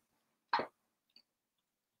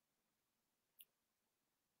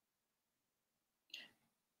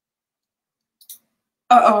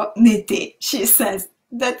 Uh-oh, Niti, she says,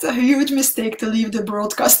 that's a huge mistake to leave the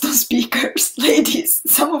broadcast on speakers. Ladies,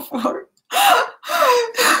 some of our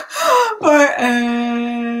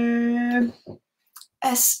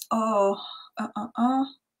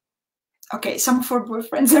okay, some of our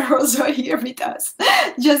boyfriends are also here with us.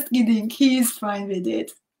 Just kidding, he is fine with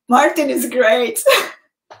it. Martin is great.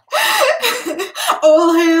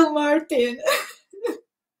 All hail Martin.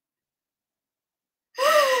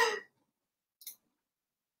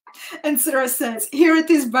 And Sarah says, here it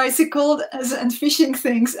is bicycled and fishing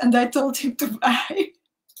things, and I told him to buy.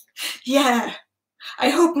 Yeah, I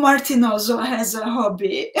hope Martin also has a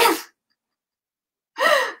hobby.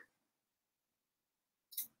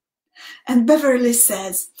 And Beverly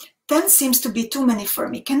says, 10 seems to be too many for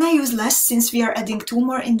me. Can I use less since we are adding 2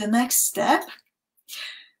 more in the next step?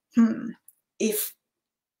 If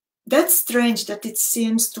that's strange that it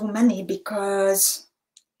seems too many, because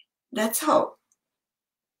that's how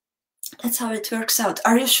it works out.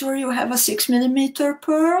 Are you sure you have a 6mm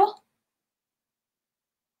pearl?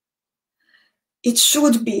 It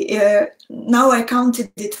should be. Now I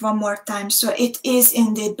counted it one more time, so it is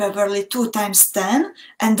indeed, Beverly, 2 times 10,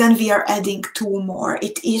 and then we are adding 2 more.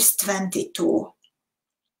 It is 22.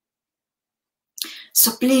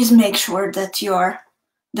 So please make sure that your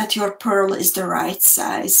pearl is the right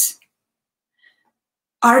size.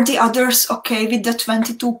 Are the others okay with the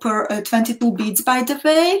 22 beads, by the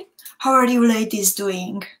way? How are you ladies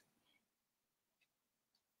doing?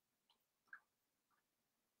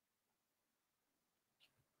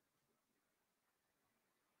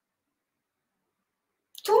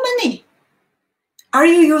 Too many. Are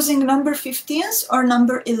you using number 15s or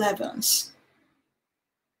number 11s?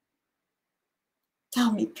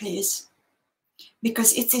 Tell me, please.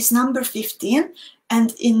 Because it is number 15,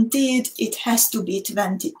 and indeed it has to be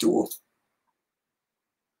 22.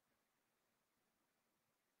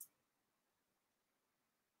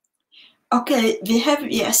 Okay, we have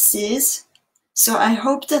yeses, so I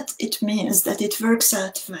hope that it means that it works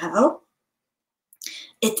out well.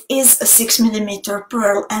 It is a 6mm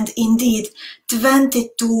pearl, and indeed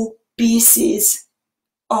 22 pieces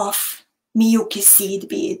of MIYUKI seed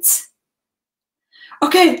beads.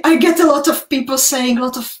 Okay, I get a lot of people saying,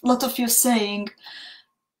 lot of you saying,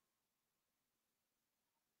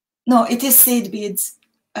 no, it is seed beads.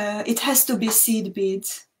 It has to be seed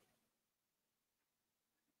beads.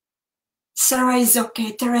 Sarah is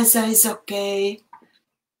okay, Teresa is okay,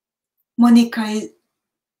 Monica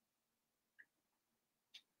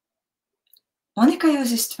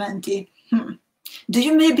uses 20. Do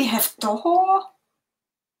you maybe have Toho?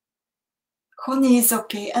 Honey is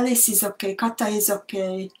okay, Alice is okay, Kata is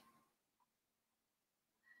okay.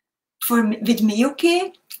 With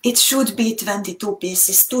MIYUKI, it should be 22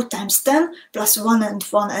 pieces, 2 times 10, plus 1 and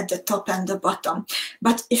 1 at the top and the bottom.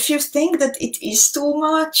 But if you think that it is too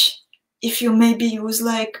much, if you maybe use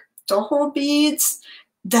like Toho beads,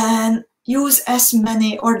 then use as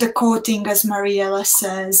many, or the coating as Mariella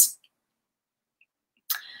says.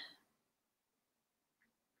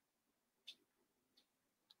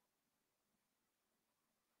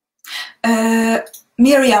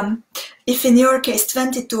 Miriam, if in your case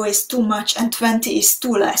 22 is too much and 20 is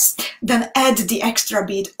too less, then add the extra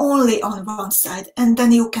bead only on one side and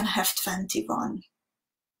then you can have 21.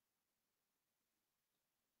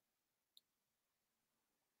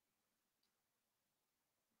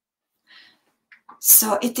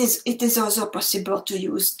 So it is also possible to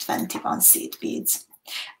use 21 seed beads.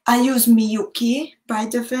 I use MIYUKI, by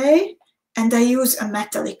the way, and I use a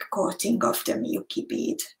metallic coating of the MIYUKI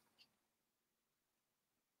bead.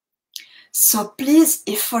 So please,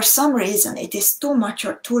 if for some reason it is too much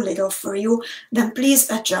or too little for you, then please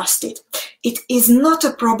adjust it. It is not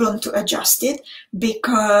a problem to adjust it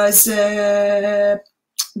because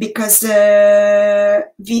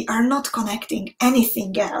we are not connecting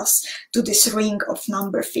anything else to this ring of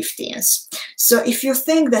number 15s. So if you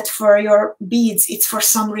think that for your beads it's for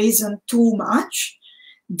some reason too much,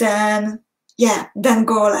 then yeah, then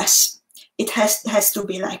go less. It has to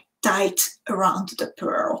be like tight around the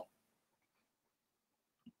pearl.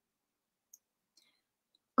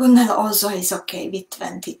 Gunnel also is okay with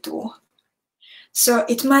 22. So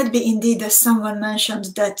it might be indeed, as someone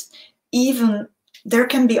mentioned, that even there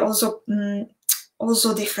can be also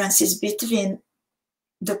differences between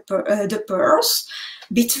the pearls,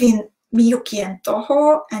 between MIYUKI and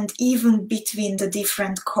Toho, and even between the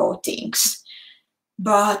different coatings.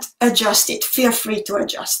 But adjust it. Feel free to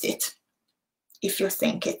adjust it if you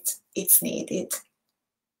think it's needed.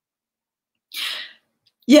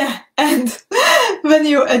 Yeah, and when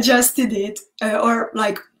you adjusted it, or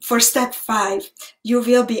like for step 5, you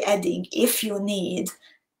will be adding, if you need,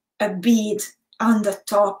 a bead on the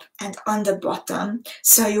top and on the bottom.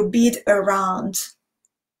 So you bead around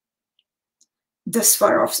the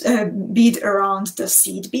bead around the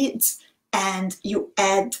seed beads, and you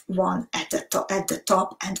add one at the top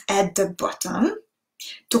and at the bottom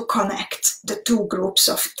to connect the 2 groups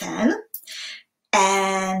of 10,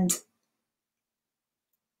 and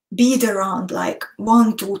bead around like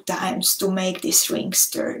 1-2 times to make this ring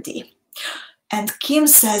sturdy. And Kim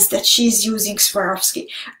says that she's using Swarovski.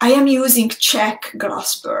 I am using Czech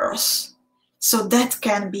glass pearls, so that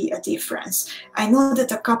can be a difference. I know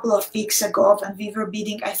that a couple of weeks ago when we were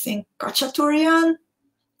beading, I think, Khachaturian,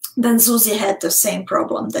 then Susie had the same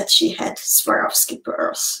problem, that she had Swarovski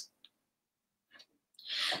pearls.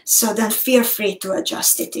 So then feel free to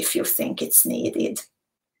adjust it if you think it's needed.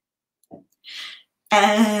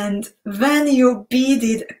 And when you bead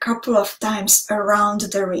it a couple of times around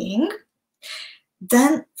the ring,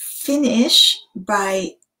 then finish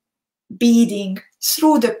by beading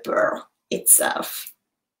through the pearl itself.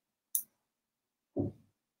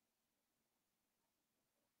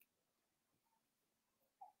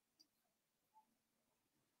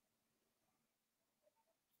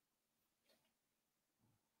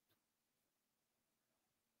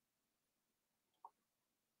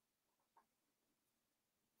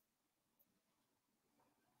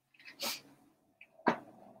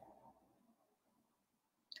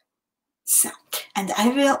 So, and I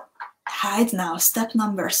will hide now step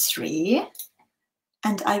number 3,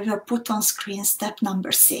 and I will put on screen step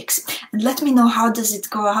number 6. And let me know how does it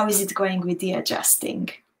go, how is it going with the adjusting.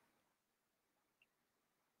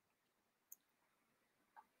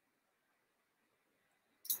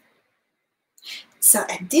 So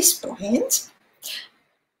at this point,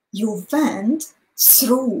 you went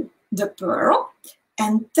through the pearl,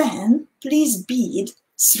 and then please bead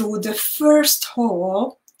through the first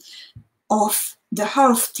hole of the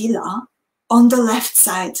half TILA on the left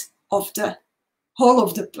side of the hole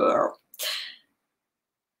of the pearl.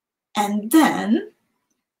 And then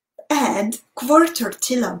add quarter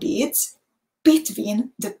TILA beads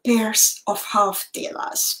between the pairs of half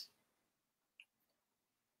TILAs.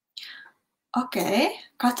 Okay,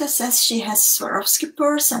 Kata says she has Swarovski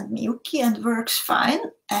pearls and MIYUKI and works fine,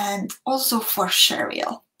 and also for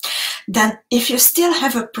Cheryl. Then if you still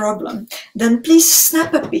have a problem, then please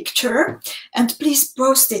snap a picture and please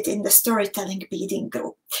post it in the storytelling beading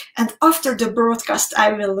group. And after the broadcast,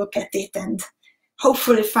 I will look at it and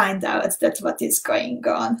hopefully find out that what is going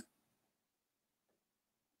on.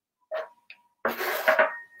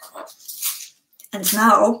 And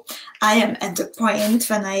now I am at the point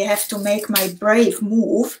when I have to make my brave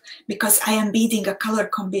move because I am beading a color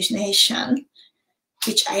combination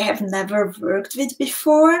which I have never worked with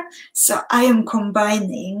before. So I am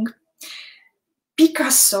combining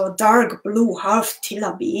Picasso dark blue half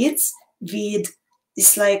TILA beads with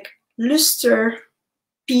this like luster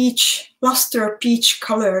peach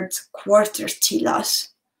colored quarter TILAs.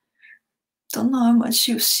 Don't know how much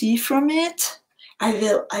you see from it. I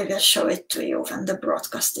will show it to you when the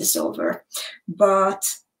broadcast is over,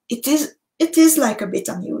 but it is like a bit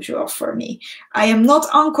unusual for me. I am not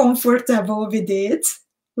uncomfortable with it,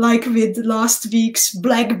 like with last week's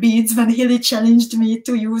black beads when Hilly challenged me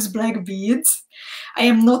to use black beads. I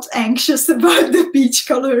am not anxious about the peach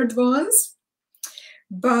colored ones,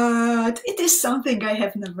 but it is something I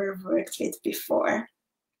have never worked with before.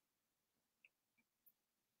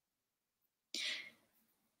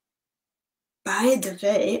 By the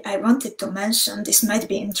way, I wanted to mention, this might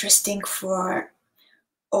be interesting for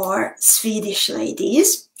our Swedish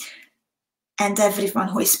ladies and everyone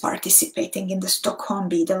who is participating in the Stockholm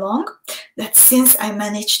Bead Along, that since I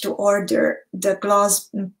managed to order the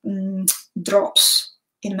glass drops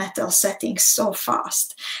in metal settings so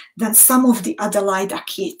fast, then some of the Adelaida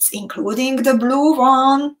kits, including the blue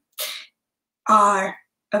one, are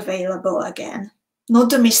available again. Not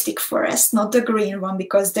the Mystic Forest, not the green one,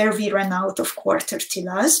 because there we ran out of quarter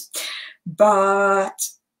TILAs, but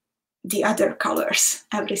the other colors,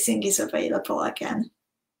 everything is available again.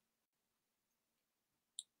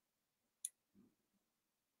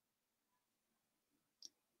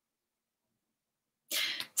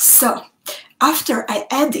 So after I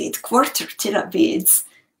added quarter TILA beads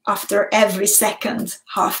after every second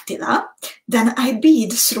half TILA, then I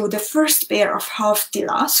bead through the first pair of half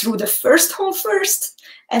TILA, through the first hole first,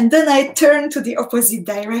 and then I turn to the opposite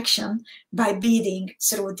direction by beading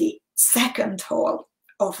through the second hole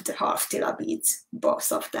of the half TILA beads,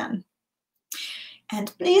 both of them.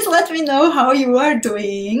 And please let me know how you are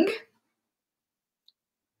doing.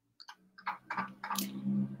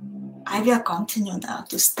 I will continue now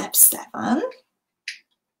to step 7.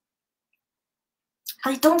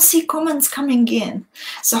 I don't see comments coming in,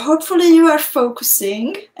 so hopefully you are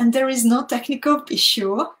focusing and there is no technical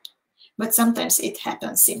issue, but sometimes it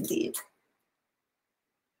happens indeed,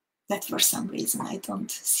 that for some reason I don't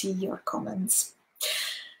see your comments.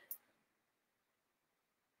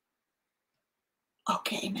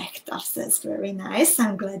 Okay, 𝐍𝐿𝐄𝐃 says very nice.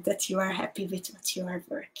 I'm glad that you are happy with what you are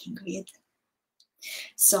working with.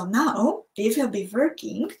 So now we will be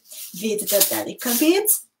working with the DELICA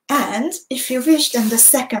beads, and if you wish, then the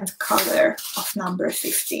second color of number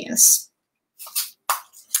 15s.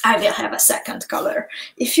 I will have a second color.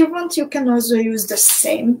 If you want, you can also use the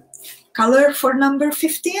same color for number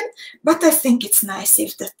 15, but I think it's nice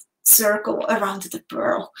if the circle around the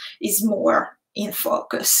pearl is more in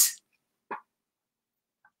focus.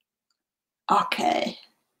 Okay.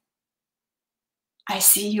 I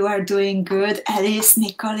see you are doing good. Alice,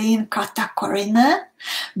 Nicolene, Kata, Corinne,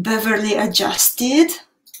 Beverly adjusted.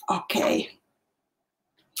 Okay.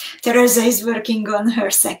 Teresa is working on her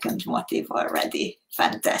second motif already.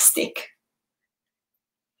 Fantastic.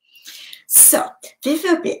 So we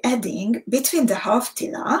will be adding between the half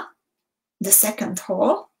TILA, the second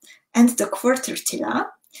hole, and the quarter TILA,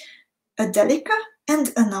 a DELICA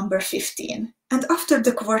and a number 15. And after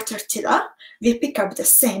the quarter TILA, we pick up the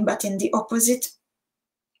same but in the opposite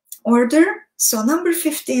order. So number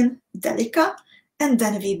 15, DELICA, and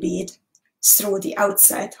then we bead through the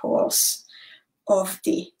outside holes of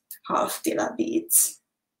the half TILA beads.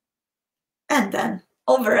 And then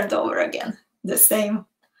over and over again, the same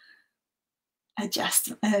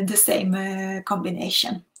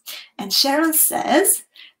combination. And Sharon says,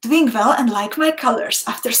 doing well and like my colors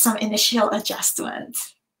after some initial adjustment.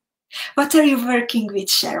 What are you working with,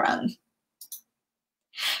 Sharon?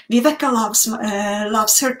 Viveka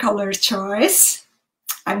loves her color choice.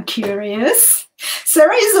 I'm curious.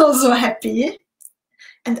 Sarah is also happy.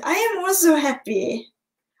 And I am also happy.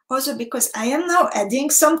 Also because I am now adding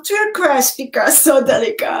some turquoise Picasso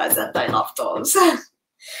delicas, and I love those.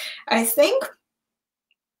 I think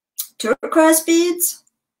turquoise beads,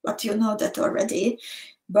 but you know that already,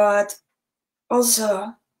 but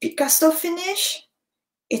also Picasso finish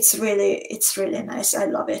it's really nice. I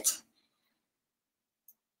love it.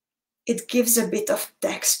 It gives a bit of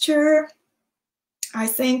texture. I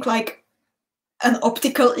think like an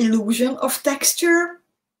optical illusion of texture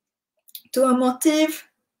to a motif.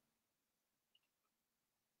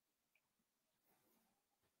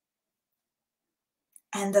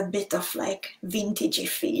 And a bit of like vintagey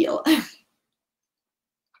feel.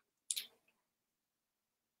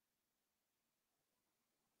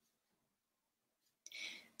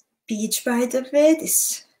 Peach, by the way,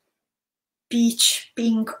 this peach,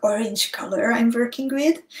 pink, orange color I'm working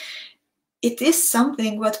with. It is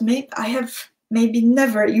something what I have maybe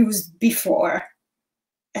never used before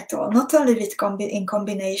at all. Not only with in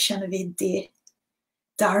combination with the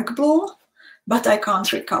dark blue, but I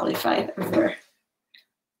can't recall if I've ever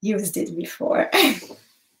used it before.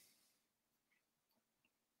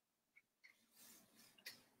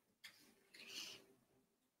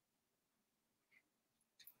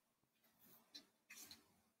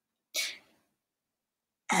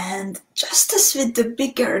 And just as with the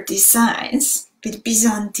bigger designs, with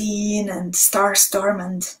Byzantine and Star Storm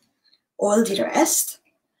and all the rest,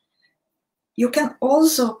 you can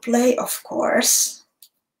also play, of course,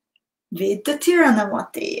 with the Tirana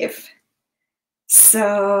motif.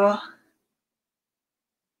 So,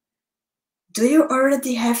 do you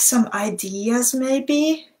already have some ideas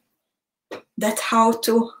maybe that how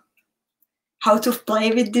to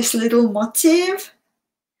play with this little motif?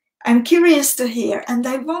 I'm curious to hear, and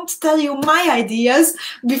I won't tell you my ideas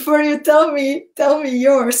before you tell me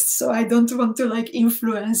yours. So I don't want to like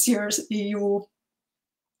influence you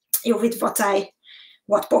with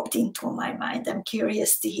what popped into my mind. I'm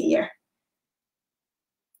curious to hear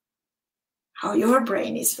how your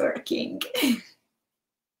brain is working.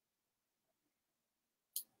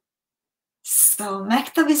 So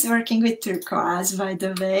𝐍𝐿𝐄𝐄 is working with turquoise, by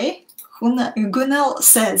the way. Gunel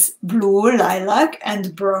says blue, lilac,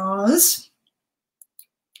 and bronze.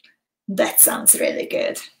 That sounds really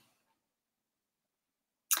good.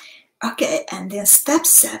 Okay, and in step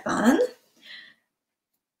 7,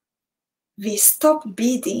 we stop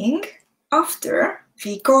beading after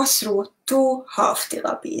we go through 2 half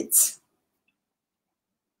TILA beads.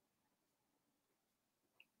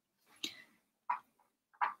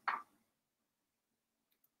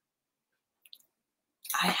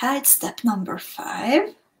 I hide step number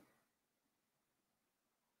 5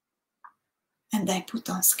 and I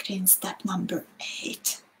put on screen step number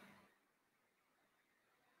 8,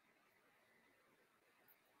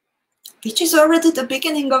 which is already the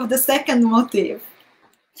beginning of the second motif.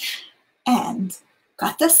 And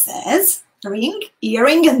Kata says ring,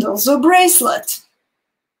 earring, and also bracelet.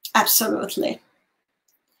 Absolutely.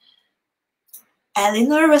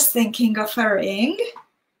 Eleanor was thinking of a ring.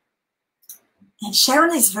 And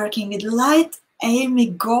Sharon is working with light Amy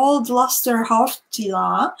gold luster half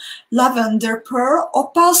TILA, lavender pearl,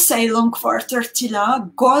 opal Ceylon quarter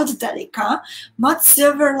TILA, gold DELICA, matte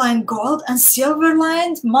silver line gold, and silver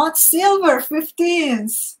lined matte silver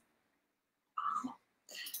 15s.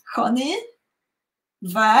 Honey,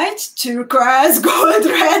 white, turquoise, gold,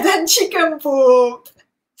 red, and chicken poop.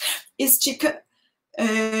 Is chicken?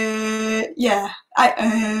 Yeah.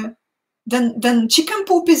 Then chicken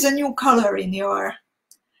poop is a new color in your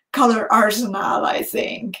color arsenal, I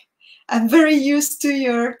think. I'm very used to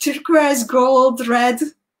your turquoise, gold, red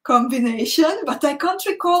combination, but I can't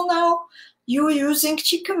recall now you using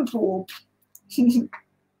chicken poop. And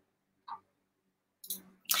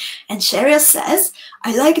Cheryl says,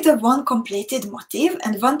 I like the one completed motif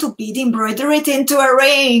and want to bead embroider it into a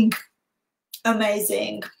ring.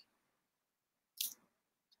 Amazing.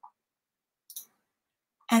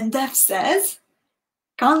 And Deb says,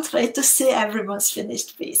 can't wait to see everyone's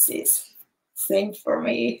finished pieces. Same for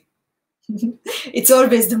me. It's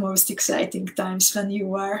always the most exciting times when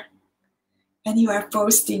you are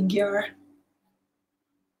posting your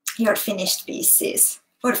finished pieces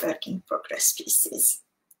or work in progress pieces.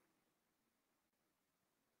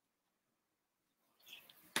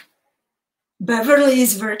 Beverly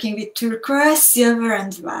is working with turquoise, silver,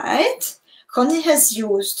 and white. Honey has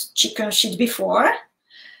used chicken sheet before.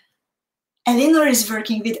 Eleanor is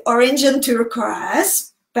working with orange and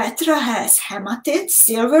turquoise. Petra has hematite,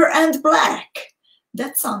 silver, and black.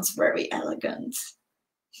 That sounds very elegant.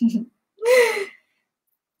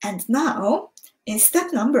 And now, in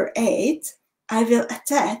step number 8, I will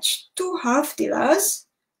attach 2 half TILAs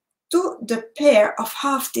to the pair of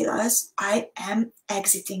half TILAs I am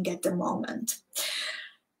exiting at the moment.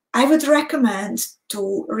 I would recommend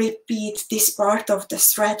to repeat this part of the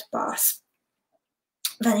thread path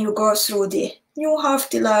when you go through the new half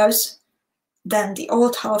TILAs then the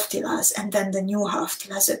old 𝐻𝐸𝐿As, and then the new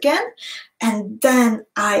𝐻𝐸𝐿As again. And then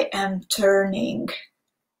I am turning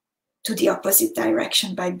to the opposite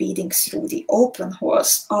direction by beading through the open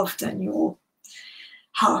holes of the new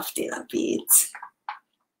𝐻𝐸𝐿A beads.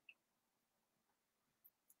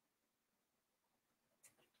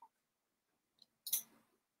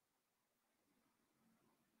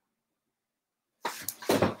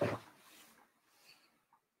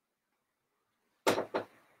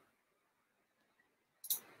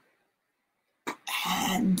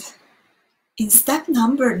 And in step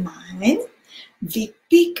number 9, we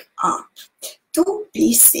pick up 2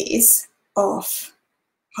 pieces of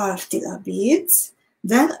𝐻𝐸𝐿A beads,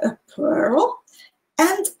 then a pearl,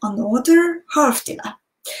 and another 𝐻𝐸𝐿A.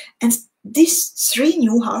 And these 3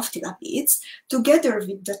 new 𝐻𝐸𝐿A beads, together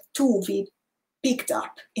with the 2 we picked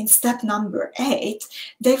up in step number 8,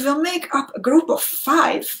 they will make up a group of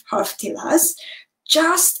 5 𝐻𝐸𝐿As,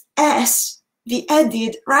 just as we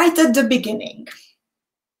added right at the beginning.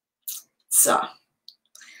 So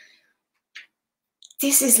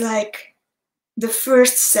this is like the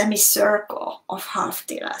first semicircle of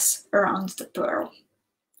𝐻𝐸𝐿As around the pearl.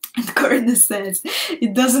 And Corinne says,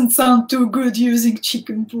 it doesn't sound too good using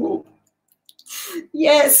chicken poop.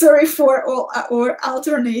 Yeah, sorry for our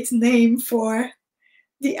alternate name for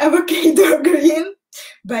the avocado green.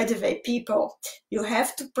 By the way, people, you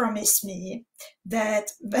have to promise me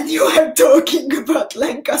that when you are talking about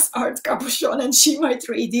Lenka's art cabochon and she might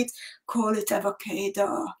read it, call it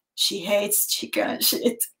avocado. She hates chicken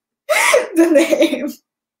shit. The name.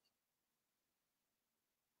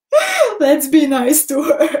 Let's be nice to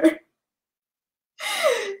her.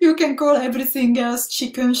 You can call everything else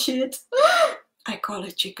chicken shit. I call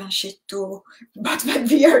it chicken shit too. But when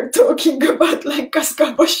we are talking about Lenka's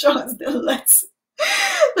cabochons, then let's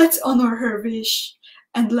honor her wish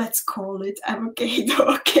and let's call it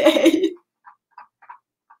avocado, okay?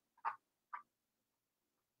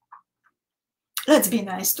 Let's be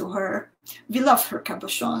nice to her. We love her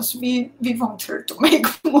cabochons. We want her to make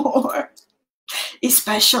more.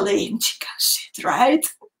 Especially in chicken shit, right?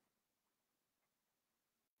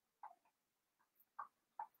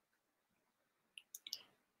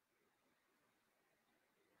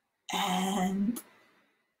 And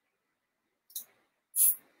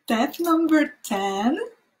step number 10.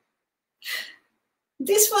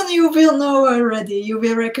 This one you will know already, you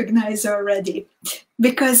will recognize already,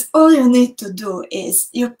 because all you need to do is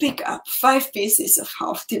you pick up 5 pieces of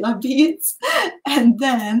𝐻𝐸𝐿A beads and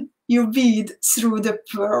then you bead through the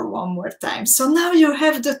pearl one more time. So now you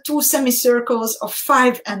have the 2 semicircles of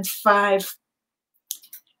 5 and 5,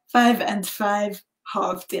 5 and 5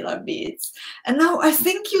 𝐻𝐸𝐿A beads. And now I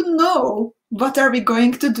think you know what are we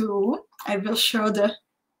going to do. I will show the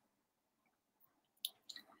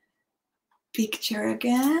picture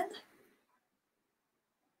again.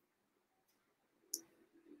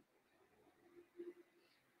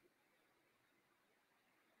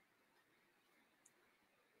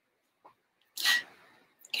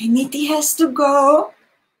 Okay, Niti has to go.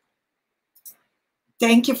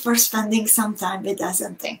 Thank you for spending some time with us,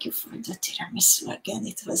 and thank you for the tiramisu again.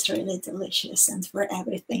 It was really delicious, and for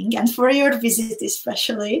everything, and for your visit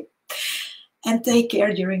especially. And take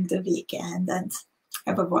care during the weekend, and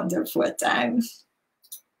have a wonderful time.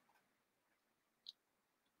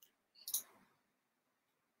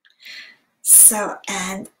 So,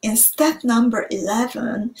 and in step number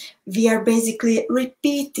 11, we are basically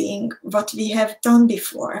repeating what we have done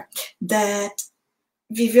before, that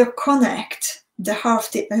we will connect the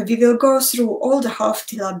we will go through all the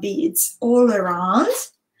𝐻𝐸𝐿A beads all around,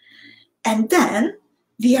 and then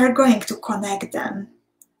we are going to connect them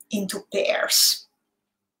into pairs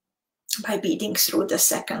by beading through the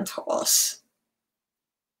second holes.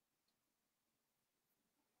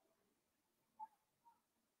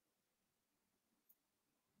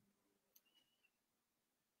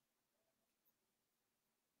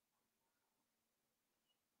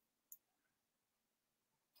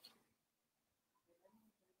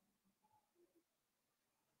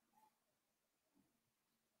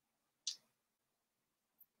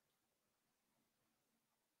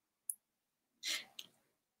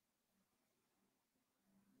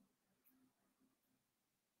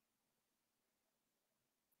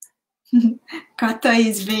 Kata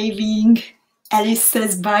is waving. Alice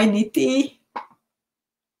says bye, Niti.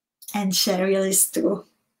 And Cheryl is too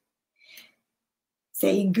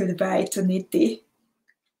saying goodbye to Niti.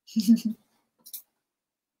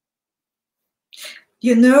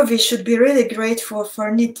 You know, we should be really grateful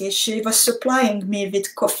for Niti. She was supplying me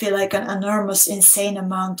with coffee, like an enormous, insane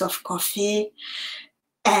amount of coffee.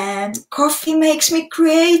 And coffee makes me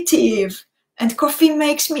creative. And coffee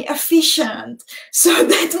makes me efficient. So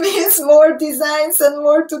that means more designs and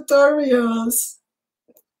more tutorials.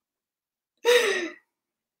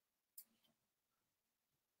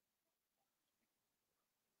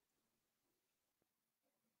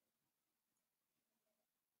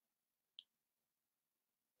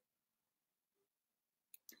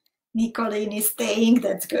 Nicolene is staying,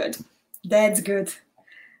 that's good. That's good.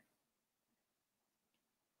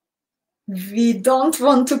 We don't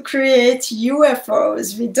want to create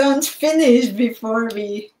UFOs. We don't finish before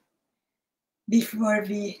we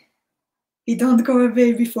don't go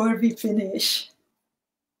away before we finish.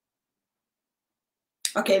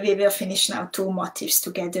 Okay, we will finish now 2 motifs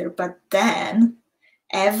together, but then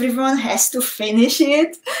everyone has to finish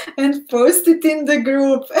it and post it in the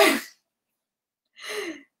group.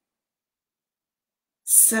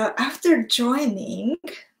 So after joining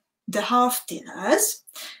the half tilas,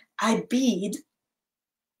 I bead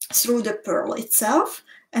through the pearl itself,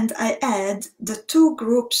 and I add the 2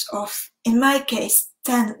 groups of, in my case,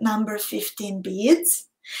 10 number 15 beads.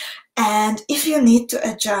 And if you need to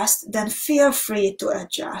adjust, then feel free to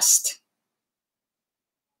adjust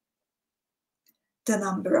the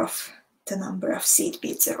number of seed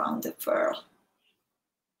beads around the pearl.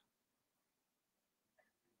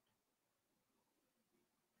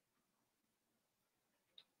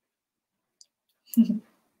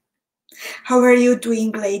 How are you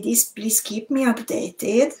doing, ladies? Please keep me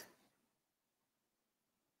updated.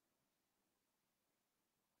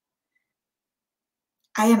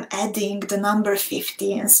 I am adding the number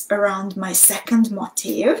 15s around my second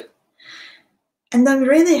motif, and I'm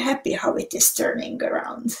really happy how it is turning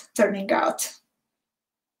out.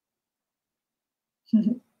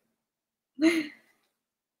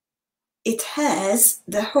 It has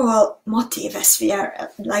the whole motif, as we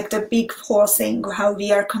are, like the big whole thing, how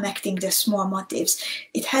we are connecting the small motifs.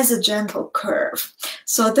 It has a gentle curve.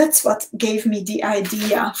 So that's what gave me the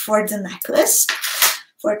idea for the necklace,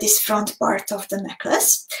 for this front part of the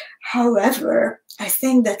necklace. However, I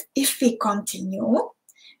think that if we continue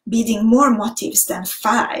beading more motifs than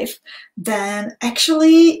 5, then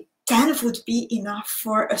actually 10 would be enough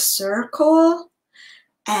for a circle,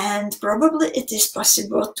 and probably it is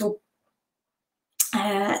possible to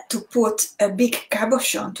put a big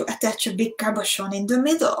cabochon, to attach a big cabochon in the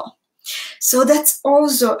middle. So that's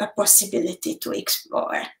also a possibility to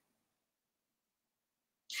explore.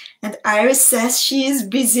 And Iris says she is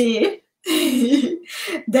busy.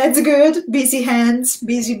 That's good. Busy hands,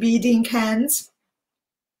 busy beading hands.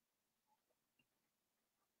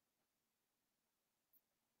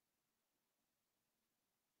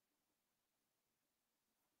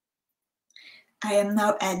 I am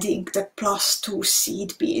now adding the +2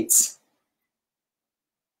 seed beads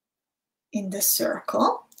in the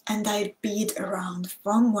circle, and I bead around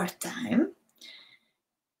 1 more time.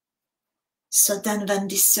 So then when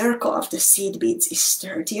the circle of the seed beads is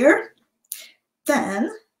sturdier, then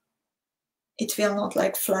it will not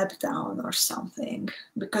like flap down or something,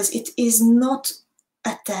 because it is not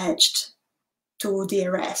attached to the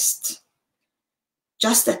rest,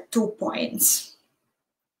 just at 2 points.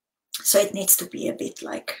 So it needs to be a bit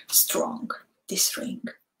like strong, this ring,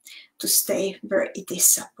 to stay where it is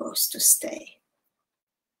supposed to stay.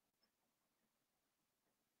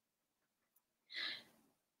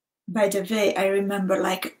 By the way, I remember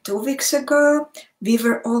like 2 weeks ago, we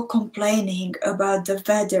were all complaining about the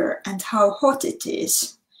weather and how hot it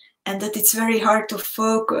is, and that it's very hard to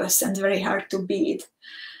focus and very hard to bead.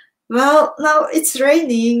 Well, now it's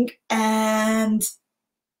raining, and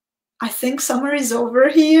I think summer is over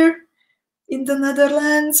here in the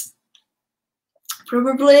Netherlands,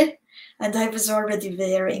 probably. And I was already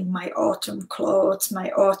wearing my autumn clothes,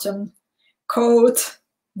 my autumn coat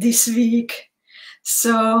this week.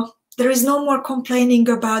 So there is no more complaining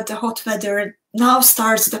about the hot weather. Now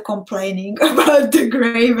starts the complaining about the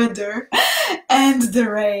gray weather and the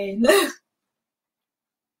rain.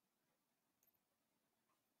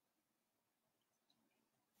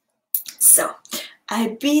 So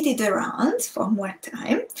I beaded around 1 more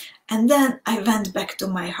time, and then I went back to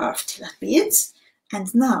my half tila beads,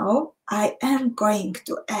 and now I am going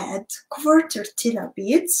to add 1/4 tila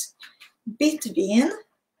beads between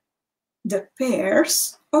the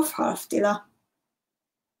pairs of half tila.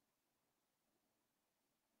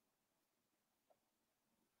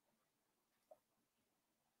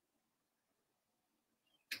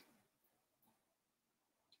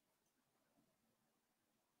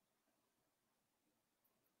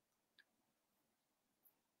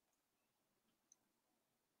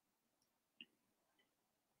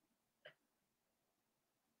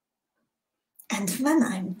 And when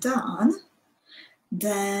I'm done,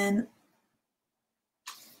 then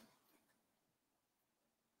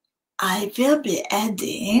I will be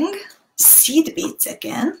adding seed beads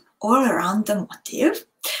again all around the motif.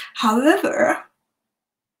 However,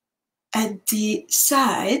 at the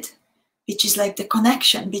side, which is like the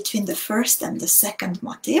connection between the first and the second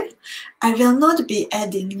motif, I will not be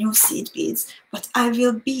adding new seed beads, but I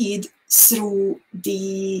will bead through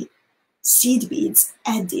the seed beads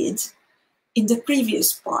added in the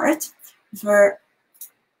previous part, were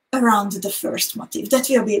around the first motif.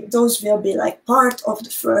 Those will be like part of the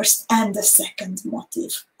first and the second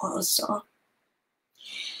motif also.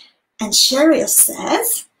 And Cheryl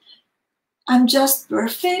says, I'm just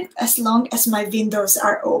perfect as long as my windows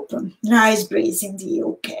are open. Nice breeze in the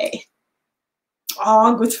UK.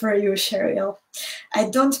 Oh, good for you, Cheryl. I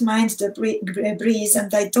don't mind the breeze,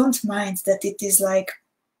 and I don't mind that it is like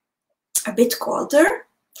a bit colder.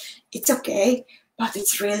 It's okay, but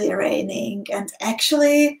it's really raining. And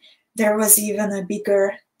actually, there was even a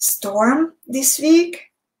bigger storm this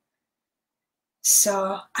week.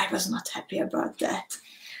 So I was not happy about that.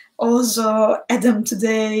 Also, Adam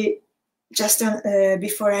today, just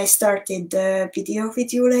before I started the video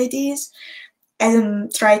with you ladies, Adam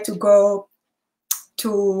tried to go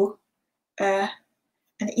to an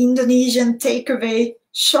Indonesian takeaway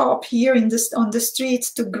shop here on the street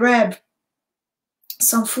to grab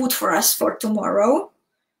some food for us for tomorrow.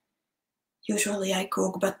 Usually I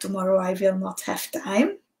cook, but tomorrow I will not have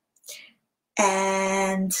time.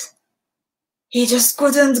 And he just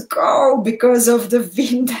couldn't go because of the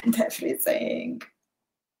wind and everything.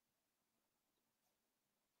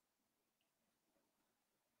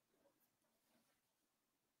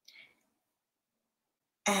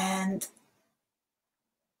 And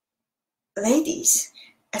ladies,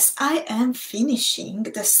 as I am finishing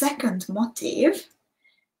the second motif,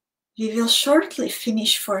 we will shortly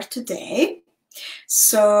finish for today.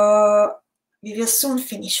 So we will soon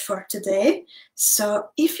finish for today. So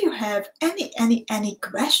if you have any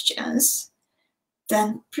questions,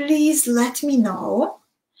 then please let me know.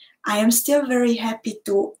 I am still very happy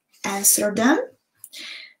to answer them.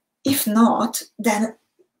 If not, then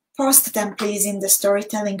post them please in the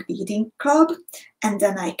Storytelling Beading Club, and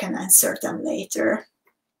then I can answer them later.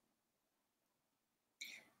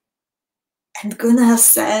 And Gunnar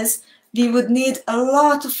says, we would need a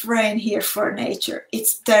lot of rain here for nature.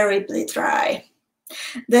 It's terribly dry.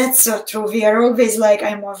 That's so true. We are always like,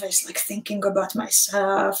 I'm always like thinking about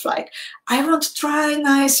myself, like, I want to try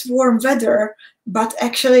nice warm weather, but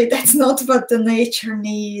actually that's not what the nature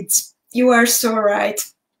needs. You are so right,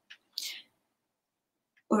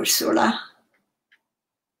 Ursula.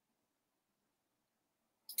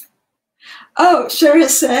 Oh, Cheryl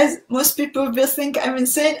says, most people will think I'm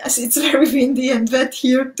insane as it's very windy and wet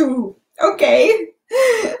here too. Okay.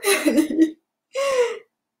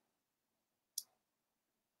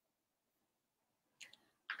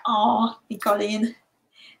 Oh, Nicolene.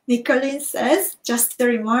 Nicolene says, just a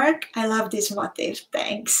remark, I love this motif,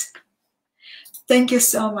 thanks. Thank you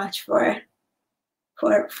so much for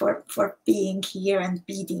being here and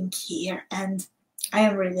beading here, and I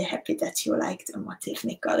am really happy that you like the motif,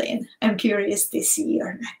 Nicolene. I'm curious to see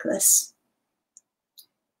your necklace.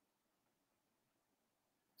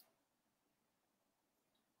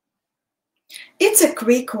 It's a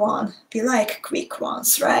quick one. We like quick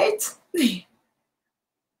ones, right?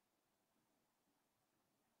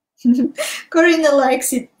 Corinna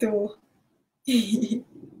likes it too.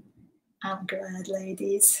 I'm glad,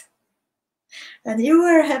 ladies. And you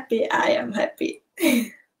are happy, I am happy.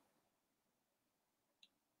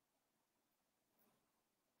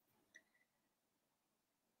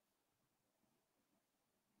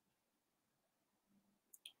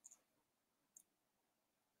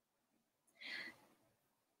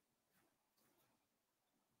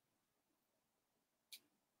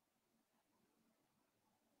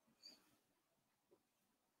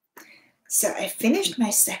 So I finished my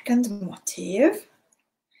second motif,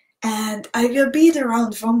 and I will bead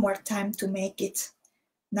around one more time to make it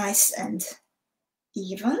nice and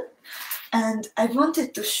even. And I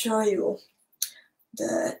wanted to show you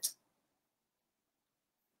that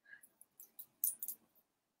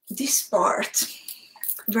this part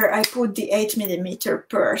where I put the 8mm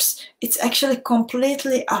purse, it's actually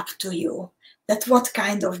completely up to you that what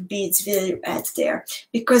kind of beads will you add there,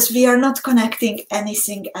 because we are not connecting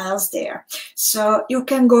anything else there. So you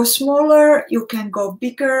can go smaller, you can go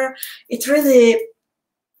bigger. It really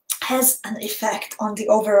has an effect on the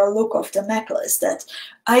overall look of the necklace that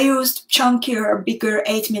I used chunkier, bigger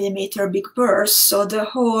 8mm big purse. So the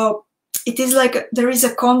whole, it is like there is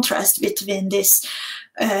a contrast between this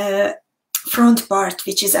front part,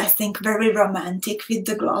 which is I think very romantic with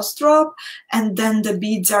the gloss drop, and then the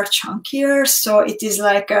beads are chunkier, so it is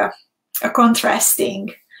like a a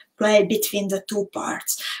contrasting play between the two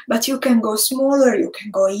parts. But you can go smaller, you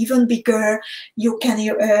can go even bigger, you can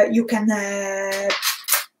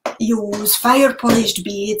use fire polished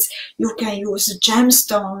beads, you can use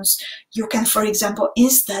gemstones, you can, for example,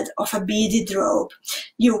 instead of a beaded rope,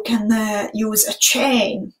 you can use a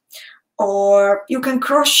chain, or you can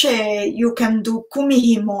crochet, you can do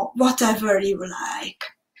 �𝐄𝐈𝐒, whatever you like.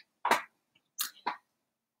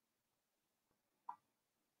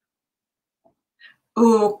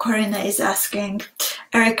 Oh, Corinna is asking,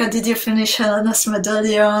 Erika, did you finish Helena's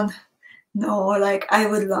medallion? No, like, I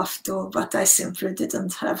would love to, but I simply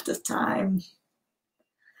didn't have the time.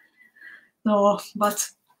 No, but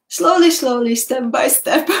slowly, slowly, step by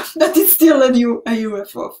step, that is still a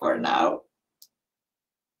UFO for now.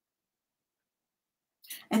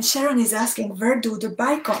 And Sharon is asking, where do the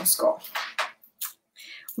bicones go?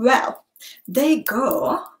 Well, they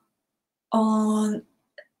go on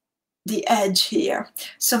the edge here.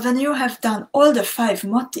 So when you have done all the 5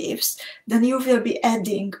 motifs, then you will be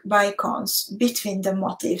adding bicones between the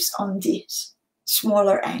motifs on this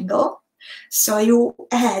smaller angle. So you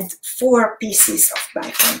add 4 pieces of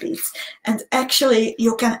bicone beads. And actually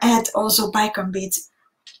you can add also bicone beads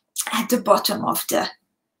at the bottom of the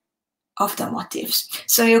motifs.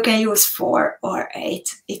 So you can use 4 or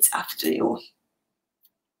 8, it's up to you.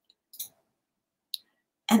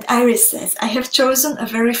 And Iris says, I have chosen a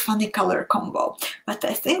very funny color combo, but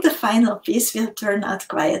I think the final piece will turn out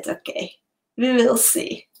quite okay. We will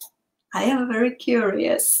see. I am very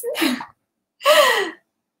curious.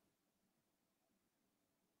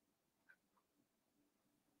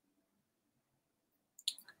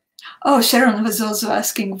 Oh, Sharon was also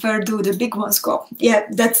asking, where do the big ones go? Yeah,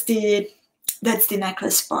 that's the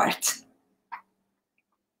necklace part.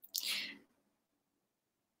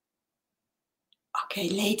 Okay,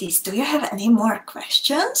 ladies, do you have any more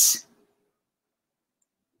questions?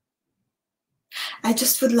 I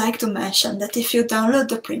just would like to mention that if you download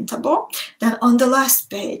the printable, then on the last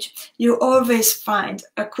page, you always find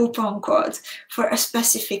a coupon code for a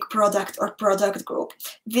specific product or product group,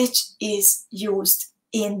 which is used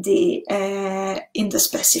in the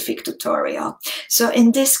specific tutorial. So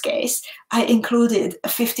in this case, I included a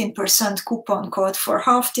 15% coupon code for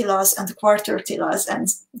half TILAs and quarter TILAs and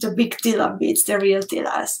the big TILA beads, the real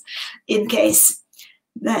TILAs, in case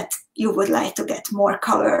that you would like to get more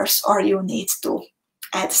colors or you need to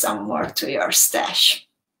add some more to your stash.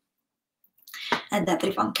 And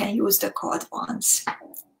everyone can use the code once.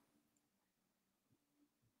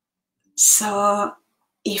 So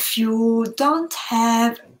if you don't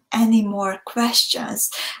have any more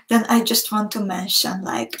questions, then I just want to mention,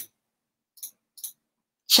 like,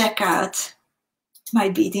 check out my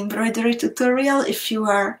bead embroidery tutorial if you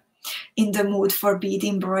are in the mood for bead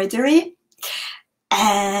embroidery.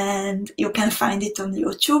 And you can find it on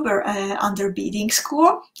YouTube or under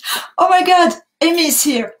Beadingschool. Oh my God, Amy is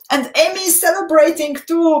here, and Amy is celebrating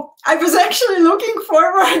too. I was actually looking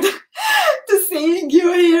forward to seeing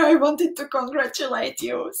you here. I wanted to congratulate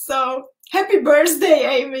you. So happy birthday,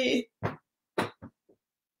 Amy.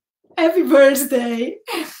 Happy birthday.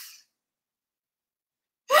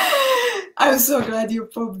 I'm so glad you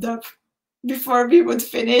popped up before we would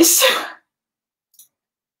finish.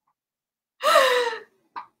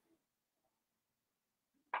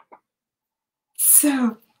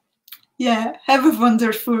 So, yeah, have a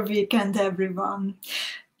wonderful weekend, everyone.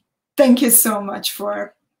 Thank you so much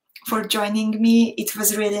for joining me. It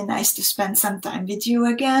was really nice to spend some time with you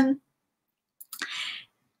again.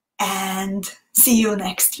 And see you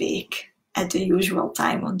next week at the usual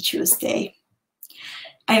time on Tuesday.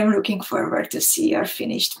 I am looking forward to see your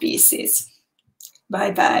finished pieces.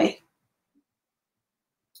 Bye-bye.